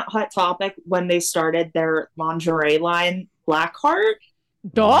working at Hot Topic when they started their lingerie line, Blackheart.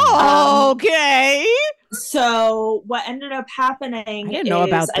 Okay. So what ended up happening I didn't know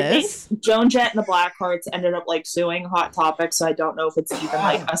about this. I think Joan Jett and the Blackhearts ended up like suing Hot Topic, so I don't know if it's even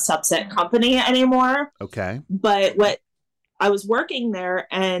like a subset company anymore. Okay. But what I was working there,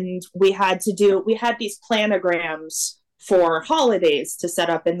 and we had these planograms for holidays to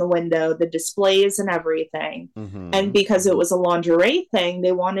set up in the window, the displays and everything. Mm-hmm. And because it was a lingerie thing,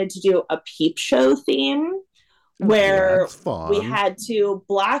 they wanted to do a peep show theme where we had to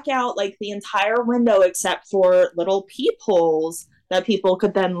black out like the entire window except for little peepholes that people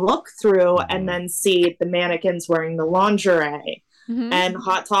could then look through and then see the mannequins wearing the lingerie. Mm-hmm. And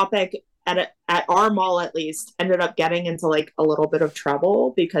Hot Topic at our mall, at least, ended up getting into like a little bit of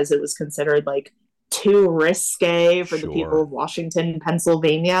trouble because it was considered like too risque for the people of Washington,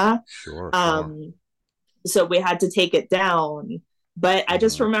 Pennsylvania. Sure. So we had to take it down. But I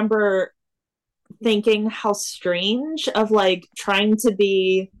just remember thinking how strange of like trying to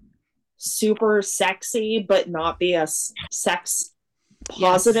be super sexy but not be a sex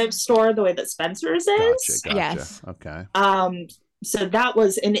positive store the way that Spencer's is. Gotcha. Yes. Okay. So that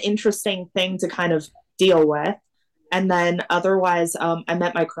was an interesting thing to kind of deal with. And then otherwise, I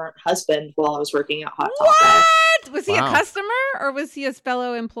met my current husband while I was working at Hot Topic. What? Was he a customer or was he a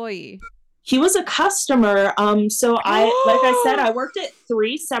fellow employee? He was a customer. So like I said, I worked at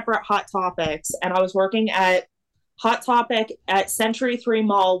 3 separate Hot Topics, and I was working at Hot Topic at Century 3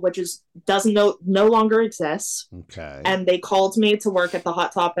 Mall, which no longer exists. Okay. And they called me to work at the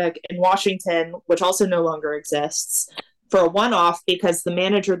Hot Topic in Washington, which also no longer exists, for a one-off because the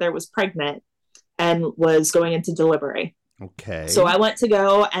manager there was pregnant and was going into delivery. Okay. So I went to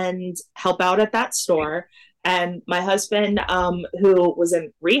go and help out at that store. And my husband, who was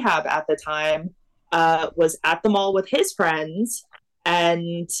in rehab at the time, was at the mall with his friends.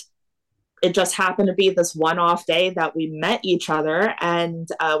 And it just happened to be this one-off day that we met each other. And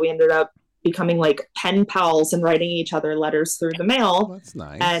we ended up becoming like pen pals and writing each other letters through the mail. That's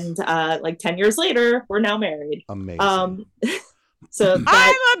nice. And like 10 years later, we're now married. Amazing. So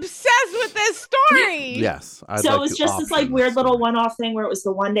I'm obsessed with this story. Yes. So it was just this like weird little one-off thing where it was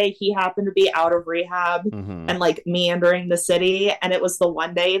the one day he happened to be out of rehab and like meandering the city, and it was the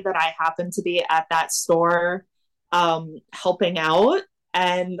one day that I happened to be at that store helping out,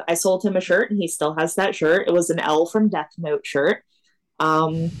 and I sold him a shirt, and he still has that shirt. It was an L from Death Note shirt.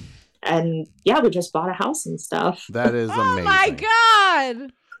 And yeah, we just bought a house and stuff. That is amazing. Oh my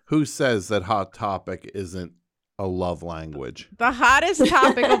God. Who says that Hot Topic isn't a love language? The hottest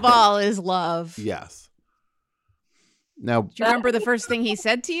topic of all is love. Yes. Now, do you remember the first thing he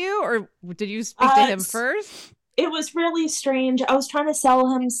said to you, or did you speak to him first? It was really strange. I was trying to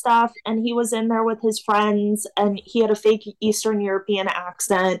sell him stuff, and he was in there with his friends, and he had a fake Eastern European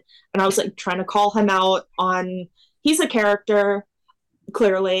accent, and I was like trying to call him out on, he's a character,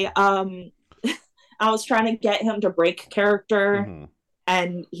 clearly. I was trying to get him to break character,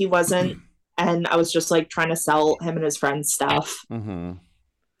 and he wasn't. And I was just like trying to sell him and his friends stuff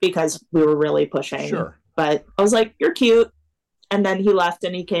because we were really pushing. Sure. But I was like, "You're cute," and then he left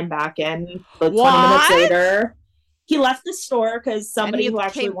and he came back in. Like 20 minutes later, He left the store because somebody who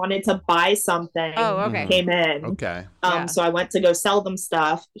actually wanted to buy something came in. Okay. So I went to go sell them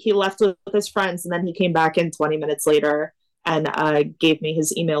stuff. He left with his friends, and then he came back in 20 minutes later and gave me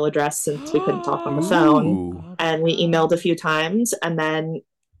his email address since we couldn't talk on the phone. And we emailed a few times, and then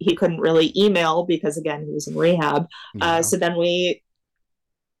he couldn't really email because, again, he was in rehab. So then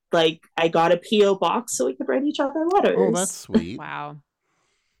I got a P.O. box so we could write each other letters. Oh, that's sweet. Wow.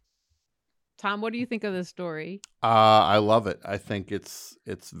 Tom, what do you think of this story? I love it. I think it's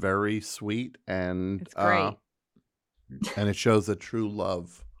very sweet, and it's great. And it shows that true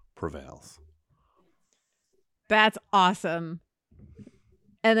love prevails. That's awesome.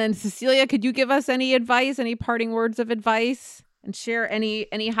 And then Cecilia, could you give us any advice, any parting words of advice, and share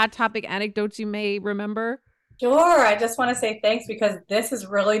any hot topic anecdotes you may remember? Sure. I just want to say thanks because this is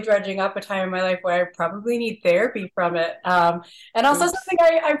really dredging up a time in my life where I probably need therapy from it. And also something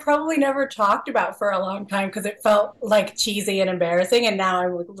I probably never talked about for a long time because it felt like cheesy and embarrassing. And now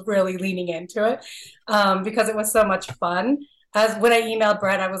I'm really leaning into it because it was so much fun. As when I emailed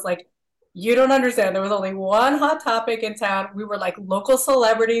Brett, I was like, you don't understand. There was only one hot topic in town. We were like local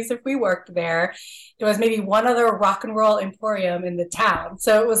celebrities if we worked there. There was maybe one other rock and roll emporium in the town.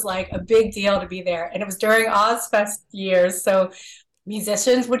 So it was like a big deal to be there. And it was during Ozfest years. So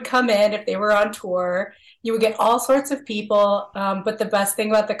musicians would come in if they were on tour. You would get all sorts of people. But the best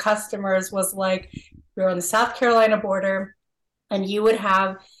thing about the customers was like, we were on the South Carolina border and you would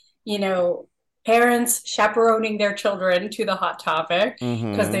have, parents chaperoning their children to the hot topic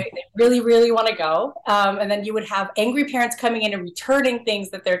because they really, really want to go. And then you would have angry parents coming in and returning things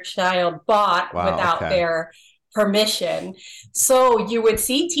that their child bought without their permission. So you would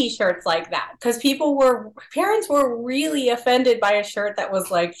see t-shirts like that because parents were really offended by a shirt that was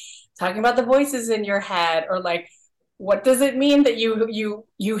like talking about the voices in your head or like, what does it mean that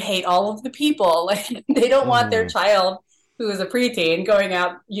you hate all of the people? Like they don't want their child who is a preteen going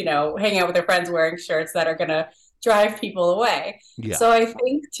out, hanging out with their friends wearing shirts that are going to drive people away. Yeah. So I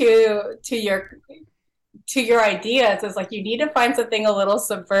think to your ideas is like, you need to find something a little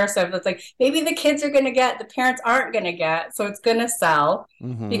subversive. That's like, maybe the kids are going to get, the parents aren't going to get, so it's going to sell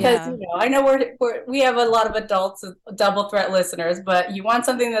because, I know we have a lot of adults, double threat listeners, but you want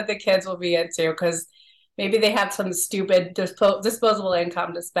something that the kids will be into because maybe they have some stupid disposable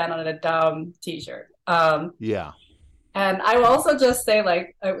income to spend on a dumb t-shirt. And I will also just say,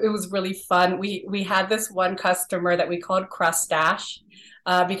 like, it was really fun. We had this one customer that we called Crustache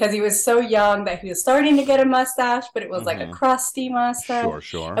because he was so young that he was starting to get a mustache, but it was like a crusty mustache.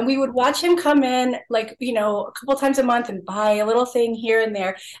 Sure. And we would watch him come in, like, a couple times a month and buy a little thing here and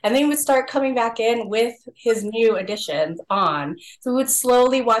there. And then he would start coming back in with his new additions on. So we would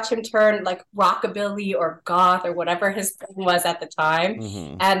slowly watch him turn like rockabilly or goth or whatever his thing was at the time.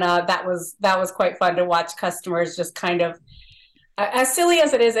 And that was quite fun to watch customers just kind of, as silly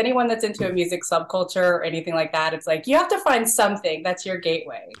as it is, anyone that's into a music subculture or anything like that, it's like you have to find something that's your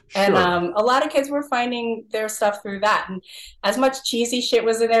gateway. Sure. And a lot of kids were finding their stuff through that. And as much cheesy shit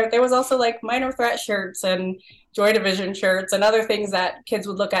was in there was also like Minor Threat shirts and Joy Division shirts and other things that kids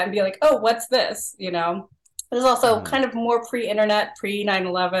would look at and be like, oh, what's this? It was also kind of more pre-internet,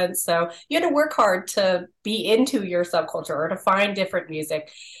 pre-9/11. So you had to work hard to be into your subculture or to find different music.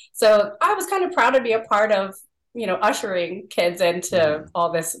 So I was kind of proud to be a part of ushering kids into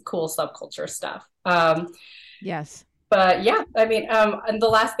all this cool subculture stuff. Yes. But yeah, I mean, and the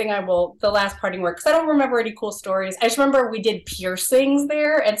last parting word, because I don't remember any cool stories. I just remember we did piercings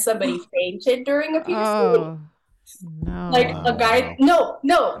there and somebody fainted during a piercing. Oh, no. Like a guy, no,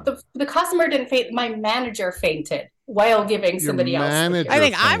 the customer didn't faint. My manager fainted while giving somebody else. I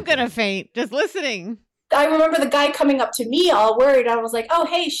think I'm going to faint just listening. I remember the guy coming up to me all worried. I was like, oh,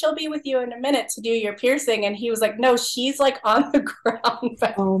 hey, she'll be with you in a minute to do your piercing. And he was like, no, she's like on the ground.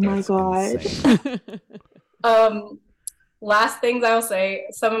 Oh my God. Last things I'll say,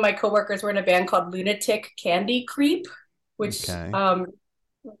 some of my coworkers were in a band called Lunatic Candy Creep, which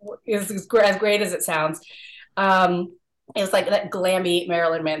is as great as it sounds. It was like that glammy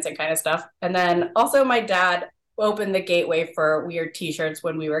Marilyn Manson kind of stuff. And then also my dad opened the gateway for weird t-shirts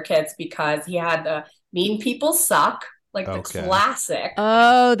when we were kids because he had the Mean People Suck, like the classic.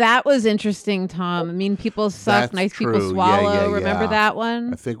 Oh, that was interesting, Tom. Mean People Suck, That's Nice true. People Swallow. Yeah. Remember that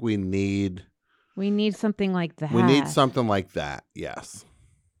one? I think we need something like that. We need something like that. Yes.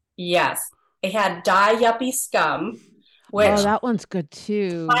 Yes. It had Die Yuppie Scum, which that one's good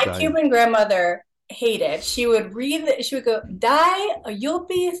too. My Cuban grandmother hated. She would go, Die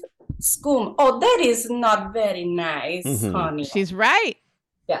Yuppie Scum. Oh, that is not very nice, honey. She's right.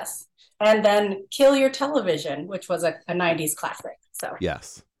 Yes. And then Kill Your Television, which was a 90s classic. So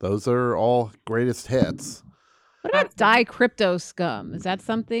yes, those are all greatest hits. What about Die Crypto Scum? Is that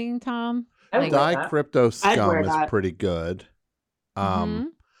something, Tom? Die Crypto Scum is that. pretty good. Mhm.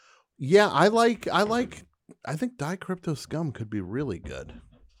 Yeah, I think Die Crypto Scum could be really good.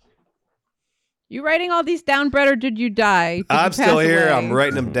 You writing all these down, Brett, or did you die? Did you I'm still pass here. away? I'm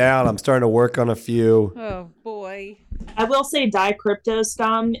writing them down. I'm starting to work on a few. Oh boy. I will say Die Crypto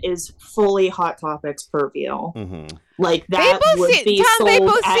Scum is fully Hot Topics purview. Mm-hmm. Like that would be Tom, sold they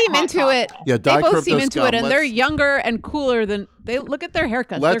both at seem Hot into Topics. it. Yeah, They Die both Crypto seem into Scum. it, and they're younger and cooler than they look at their haircuts.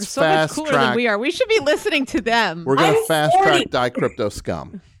 They're Let's so much fast cooler track. than we are. We should be listening to them. We're gonna I'm fast 40. track Die Crypto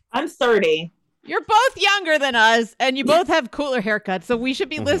Scum. I'm 30. You're both younger than us, and you both have cooler haircuts, so we should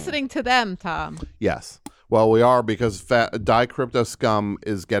be Mm-hmm. listening to them, Tom. Yes. Well, we are because Die Crypto Scum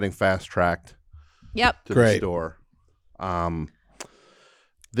is getting fast tracked Yep. to Great. the store.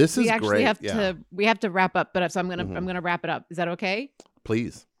 This is We actually great. have to wrap up, but so I'm gonna wrap it up. Is that okay?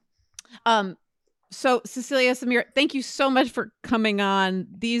 Please. So Cecilia, Samir, thank you so much for coming on.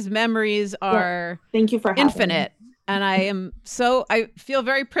 These memories are Thank you for having infinite, and I feel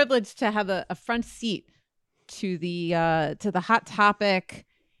very privileged to have a front seat to the Hot Topic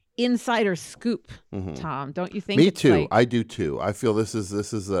insider scoop. Mhm. Tom, don't you think? Me it's too. like- I do too. I feel this is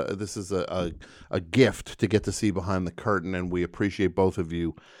a gift to get to see behind the curtain, and we appreciate both of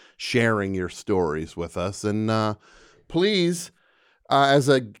you sharing your stories with us. And please, as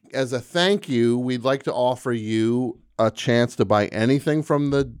a thank you, we'd like to offer you a chance to buy anything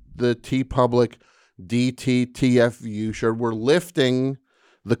from the TeePublic DTTFU shirt. We're lifting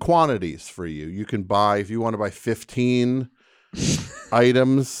the quantities for you. You can buy, if you want to buy 15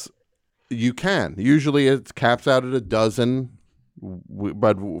 items, you can. Usually it caps out at a dozen,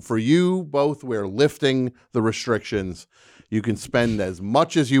 but for you both, we're lifting the restrictions. You can spend as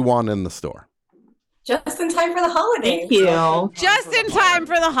much as you want in the store. Just in time for the holidays. Thank you. just in time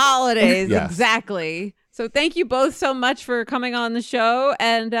for the holidays. Yes. Exactly. So thank you both so much for coming on the show,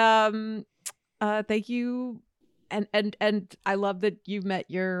 and thank you. And I love that you met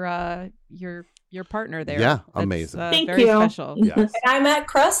your partner there. Yeah, That's, amazing. Thank very you. special. Yes. And I'm at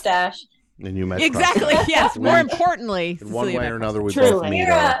Crustash. And you met Exactly. Cross. Yes. More We- importantly, In one Cecilia way met or another, we Truly. both need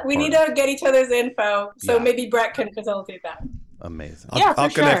We need to get each other's info, so Yeah. maybe Brett can facilitate that. Amazing. Yeah, I'll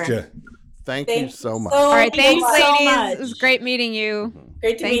for connect sure. you. Thank Thank you so much. All right. Thank you Thanks, so ladies. much. It was great meeting you.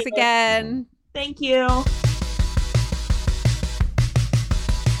 Great to Thanks meet you. again. Thank you.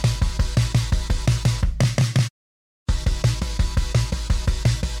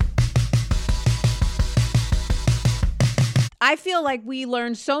 I feel like we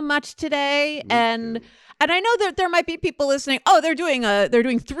learned so much today, and too. I know that there might be people listening. Oh, they're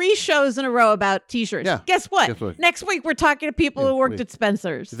doing 3 shows in a row about t-shirts. Yeah. Guess what? Guess what? Next week we're talking to people Yeah, who worked wait. at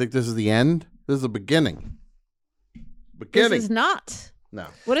Spencer's. You think this is the end? This is the beginning. This Beginning. is not. No.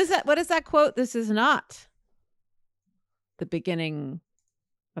 What is that? What is that quote? This is not the beginning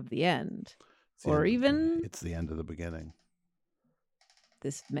of the end. It's the Or end of the even- beginning. It's the end of the beginning.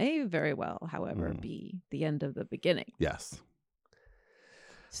 This may very well, however, be the end of the beginning. Yes.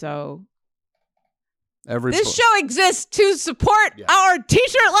 So Every this show exists to support Yes. our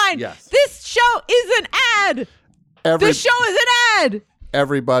t-shirt line. Yes. This show is an ad. This show is an ad.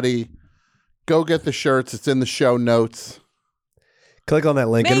 Everybody, go get the shirts. It's in the show notes. Click on that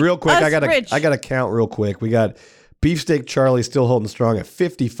link. Make And real quick, us I rich. gotta count real quick. We got Beefsteak Charlie still holding strong at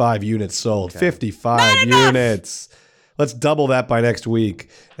 55 units sold. 55 units. Let's double that by next week.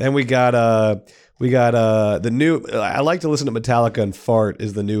 Then we got the new. I like to listen to Metallica and Fart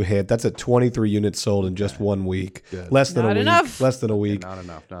is the new hit. That's at 23 units sold in just 1 week. Good. Less than Not a week. enough. Less than a week. Not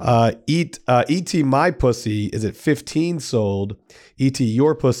enough. Not enough. E.T. My Pussy is at 15 sold. E.T.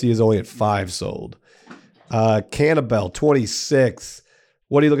 Your Pussy is only at 5 sold. Cannibal 26.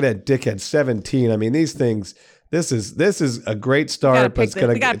 What are you looking at? Dickhead 17. I mean, these things. This is a great start, but it's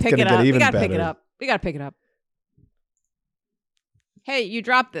gonna get even We gotta better. pick it up. We gotta pick it up. Hey, you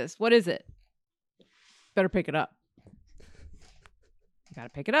dropped this. What is it? Better pick it up. You gotta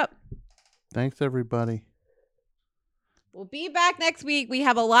pick it up. Thanks, everybody. We'll be back next week. We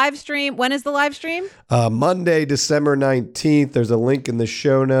have a live stream. When is the live stream? Monday, December 19th. There's a link in the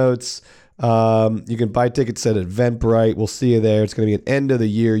show notes. You can buy tickets at Eventbrite. We'll see you there. It's going to be an end of the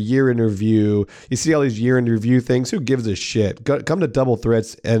year in review. You see all these year in review things. Who gives a shit? Come to Double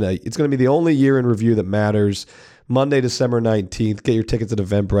Threats, and it's going to be the only year in review that matters. Monday, December 19th. Get your tickets at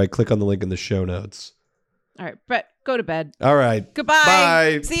Eventbrite. Click on the link in the show notes. All right, Brett, go to bed. All right. Goodbye.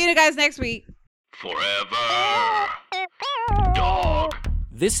 Bye. See you guys next week. Forever Dog.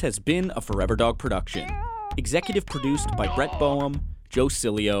 This has been a Forever Dog production. Executive produced by Brett Boehm, Joe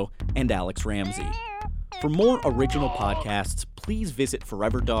Cilio, and Alex Ramsey. For more original podcasts, please visit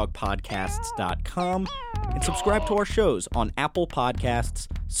foreverdogpodcasts.com and subscribe to our shows on Apple Podcasts,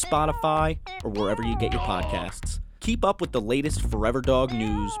 Spotify, or wherever you get your podcasts. Keep up with the latest Forever Dog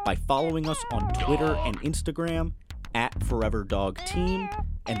news by following us on Twitter and Instagram @ForeverDogTeam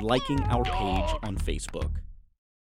and liking our page on Facebook.